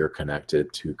earth, and we are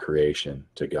connected to creation,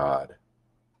 to God.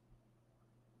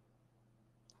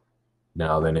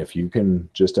 Now then, if you can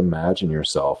just imagine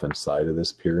yourself inside of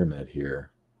this pyramid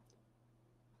here,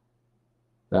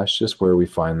 that's just where we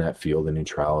find that field of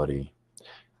neutrality.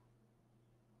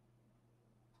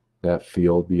 That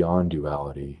field beyond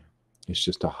duality. It's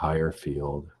just a higher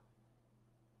field.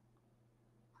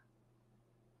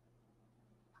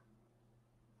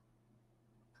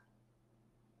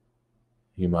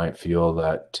 You might feel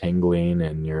that tingling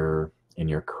in your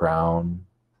crown.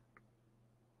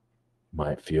 You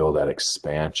might feel that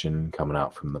expansion coming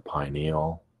out from the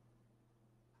pineal.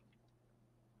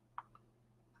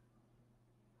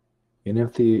 And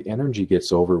if the energy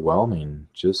gets overwhelming,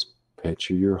 just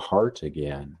picture your heart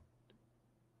again.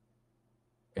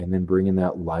 And then bringing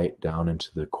that light down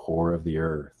into the core of the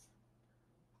earth.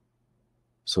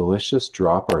 So let's just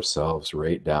drop ourselves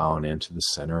right down into the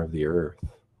center of the earth.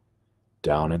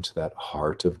 Down into that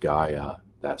heart of Gaia,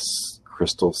 that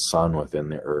crystal sun within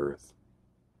the earth.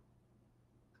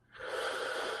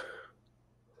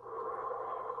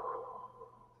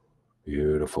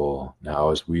 Beautiful. Now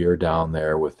as we are down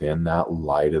there within that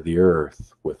light of the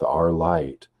earth, with our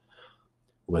light,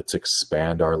 let's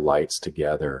expand our lights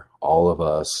together, all of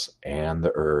us and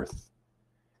the earth.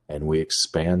 And we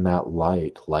expand that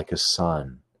light like a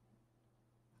sun.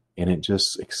 And it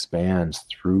just expands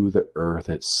through the earth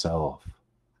itself.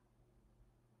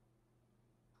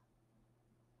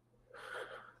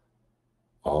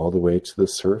 All the way to the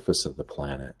surface of the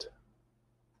planet.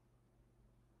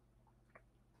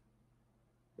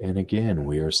 And again,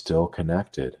 we are still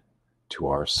connected to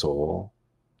our soul,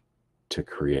 to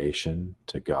creation,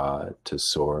 to God, to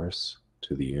source,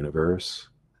 to the universe,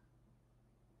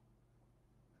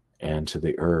 and to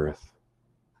the earth.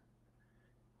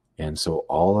 And so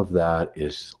all of that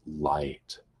is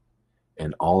light.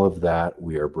 And all of that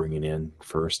we are bringing in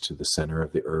first to the center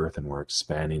of the earth, and we're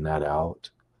expanding that out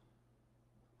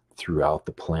throughout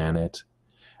the planet.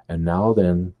 And now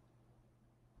then,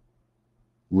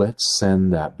 let's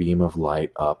send that beam of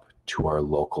light up to our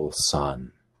local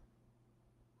sun.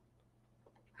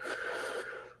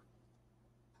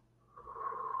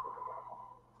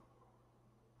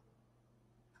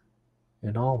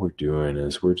 And all we're doing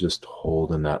is we're just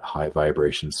holding that high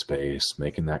vibration space,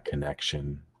 making that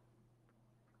connection.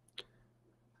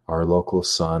 Our local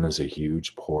sun is a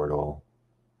huge portal.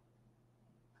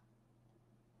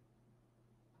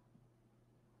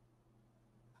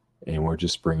 And we're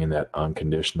just bringing that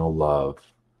unconditional love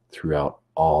throughout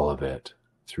all of it,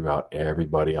 throughout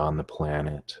everybody on the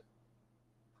planet.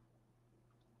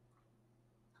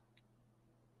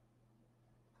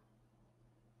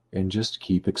 And just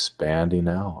keep expanding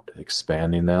out,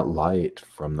 expanding that light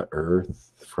from the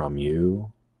earth, from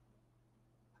you.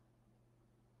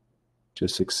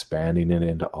 Just expanding it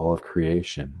into all of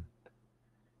creation.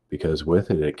 Because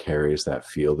with it, it carries that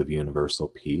field of universal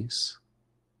peace.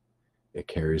 It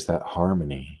carries that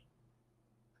harmony.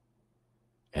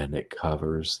 And it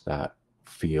covers that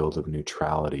field of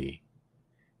neutrality.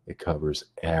 It covers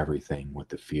everything with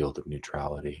the field of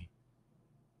neutrality.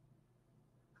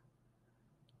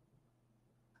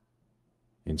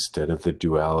 Instead of the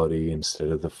duality, instead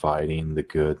of the fighting, the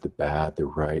good, the bad, the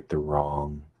right, the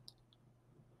wrong,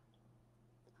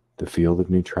 the field of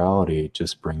neutrality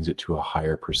just brings it to a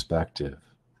higher perspective,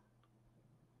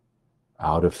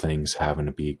 out of things having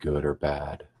to be good or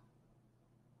bad.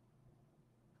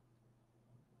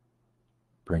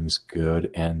 Brings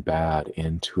good and bad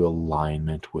into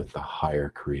alignment with the higher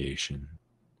creation.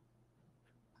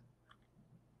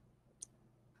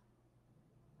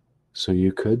 So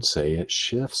you could say it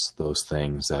shifts those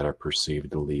things that are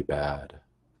perceivably bad.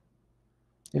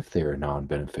 If they are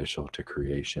non-beneficial to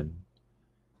creation,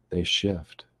 they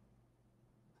shift.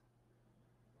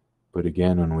 But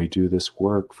again, when we do this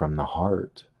work from the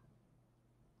heart,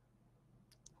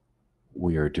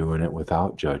 we are doing it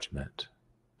without judgment.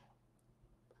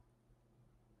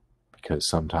 Because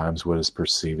sometimes what is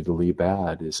perceivably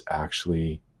bad is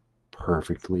actually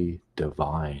perfectly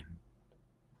divine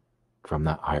from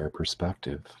that higher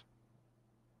perspective.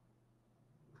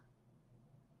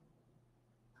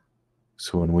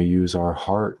 So when we use our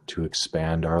heart to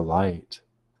expand our light,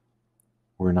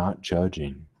 we're not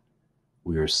judging.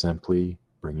 We are simply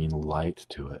bringing light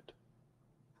to it.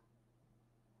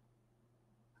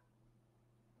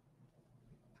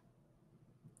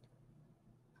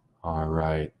 All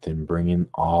right, then bringing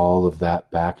all of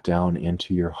that back down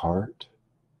into your heart.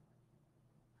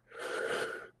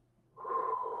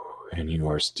 And you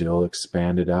are still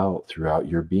expanded out throughout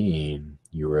your being.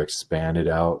 You are expanded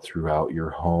out throughout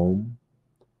your home,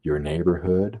 your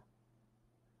neighborhood.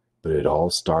 But it all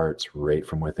starts right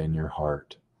from within your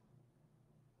heart.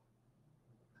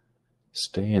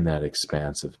 Stay in that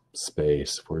expansive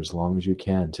space for as long as you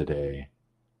can today.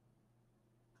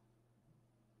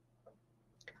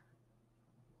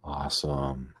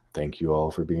 Awesome. Thank you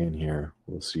all for being here.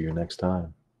 We'll see you next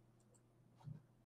time.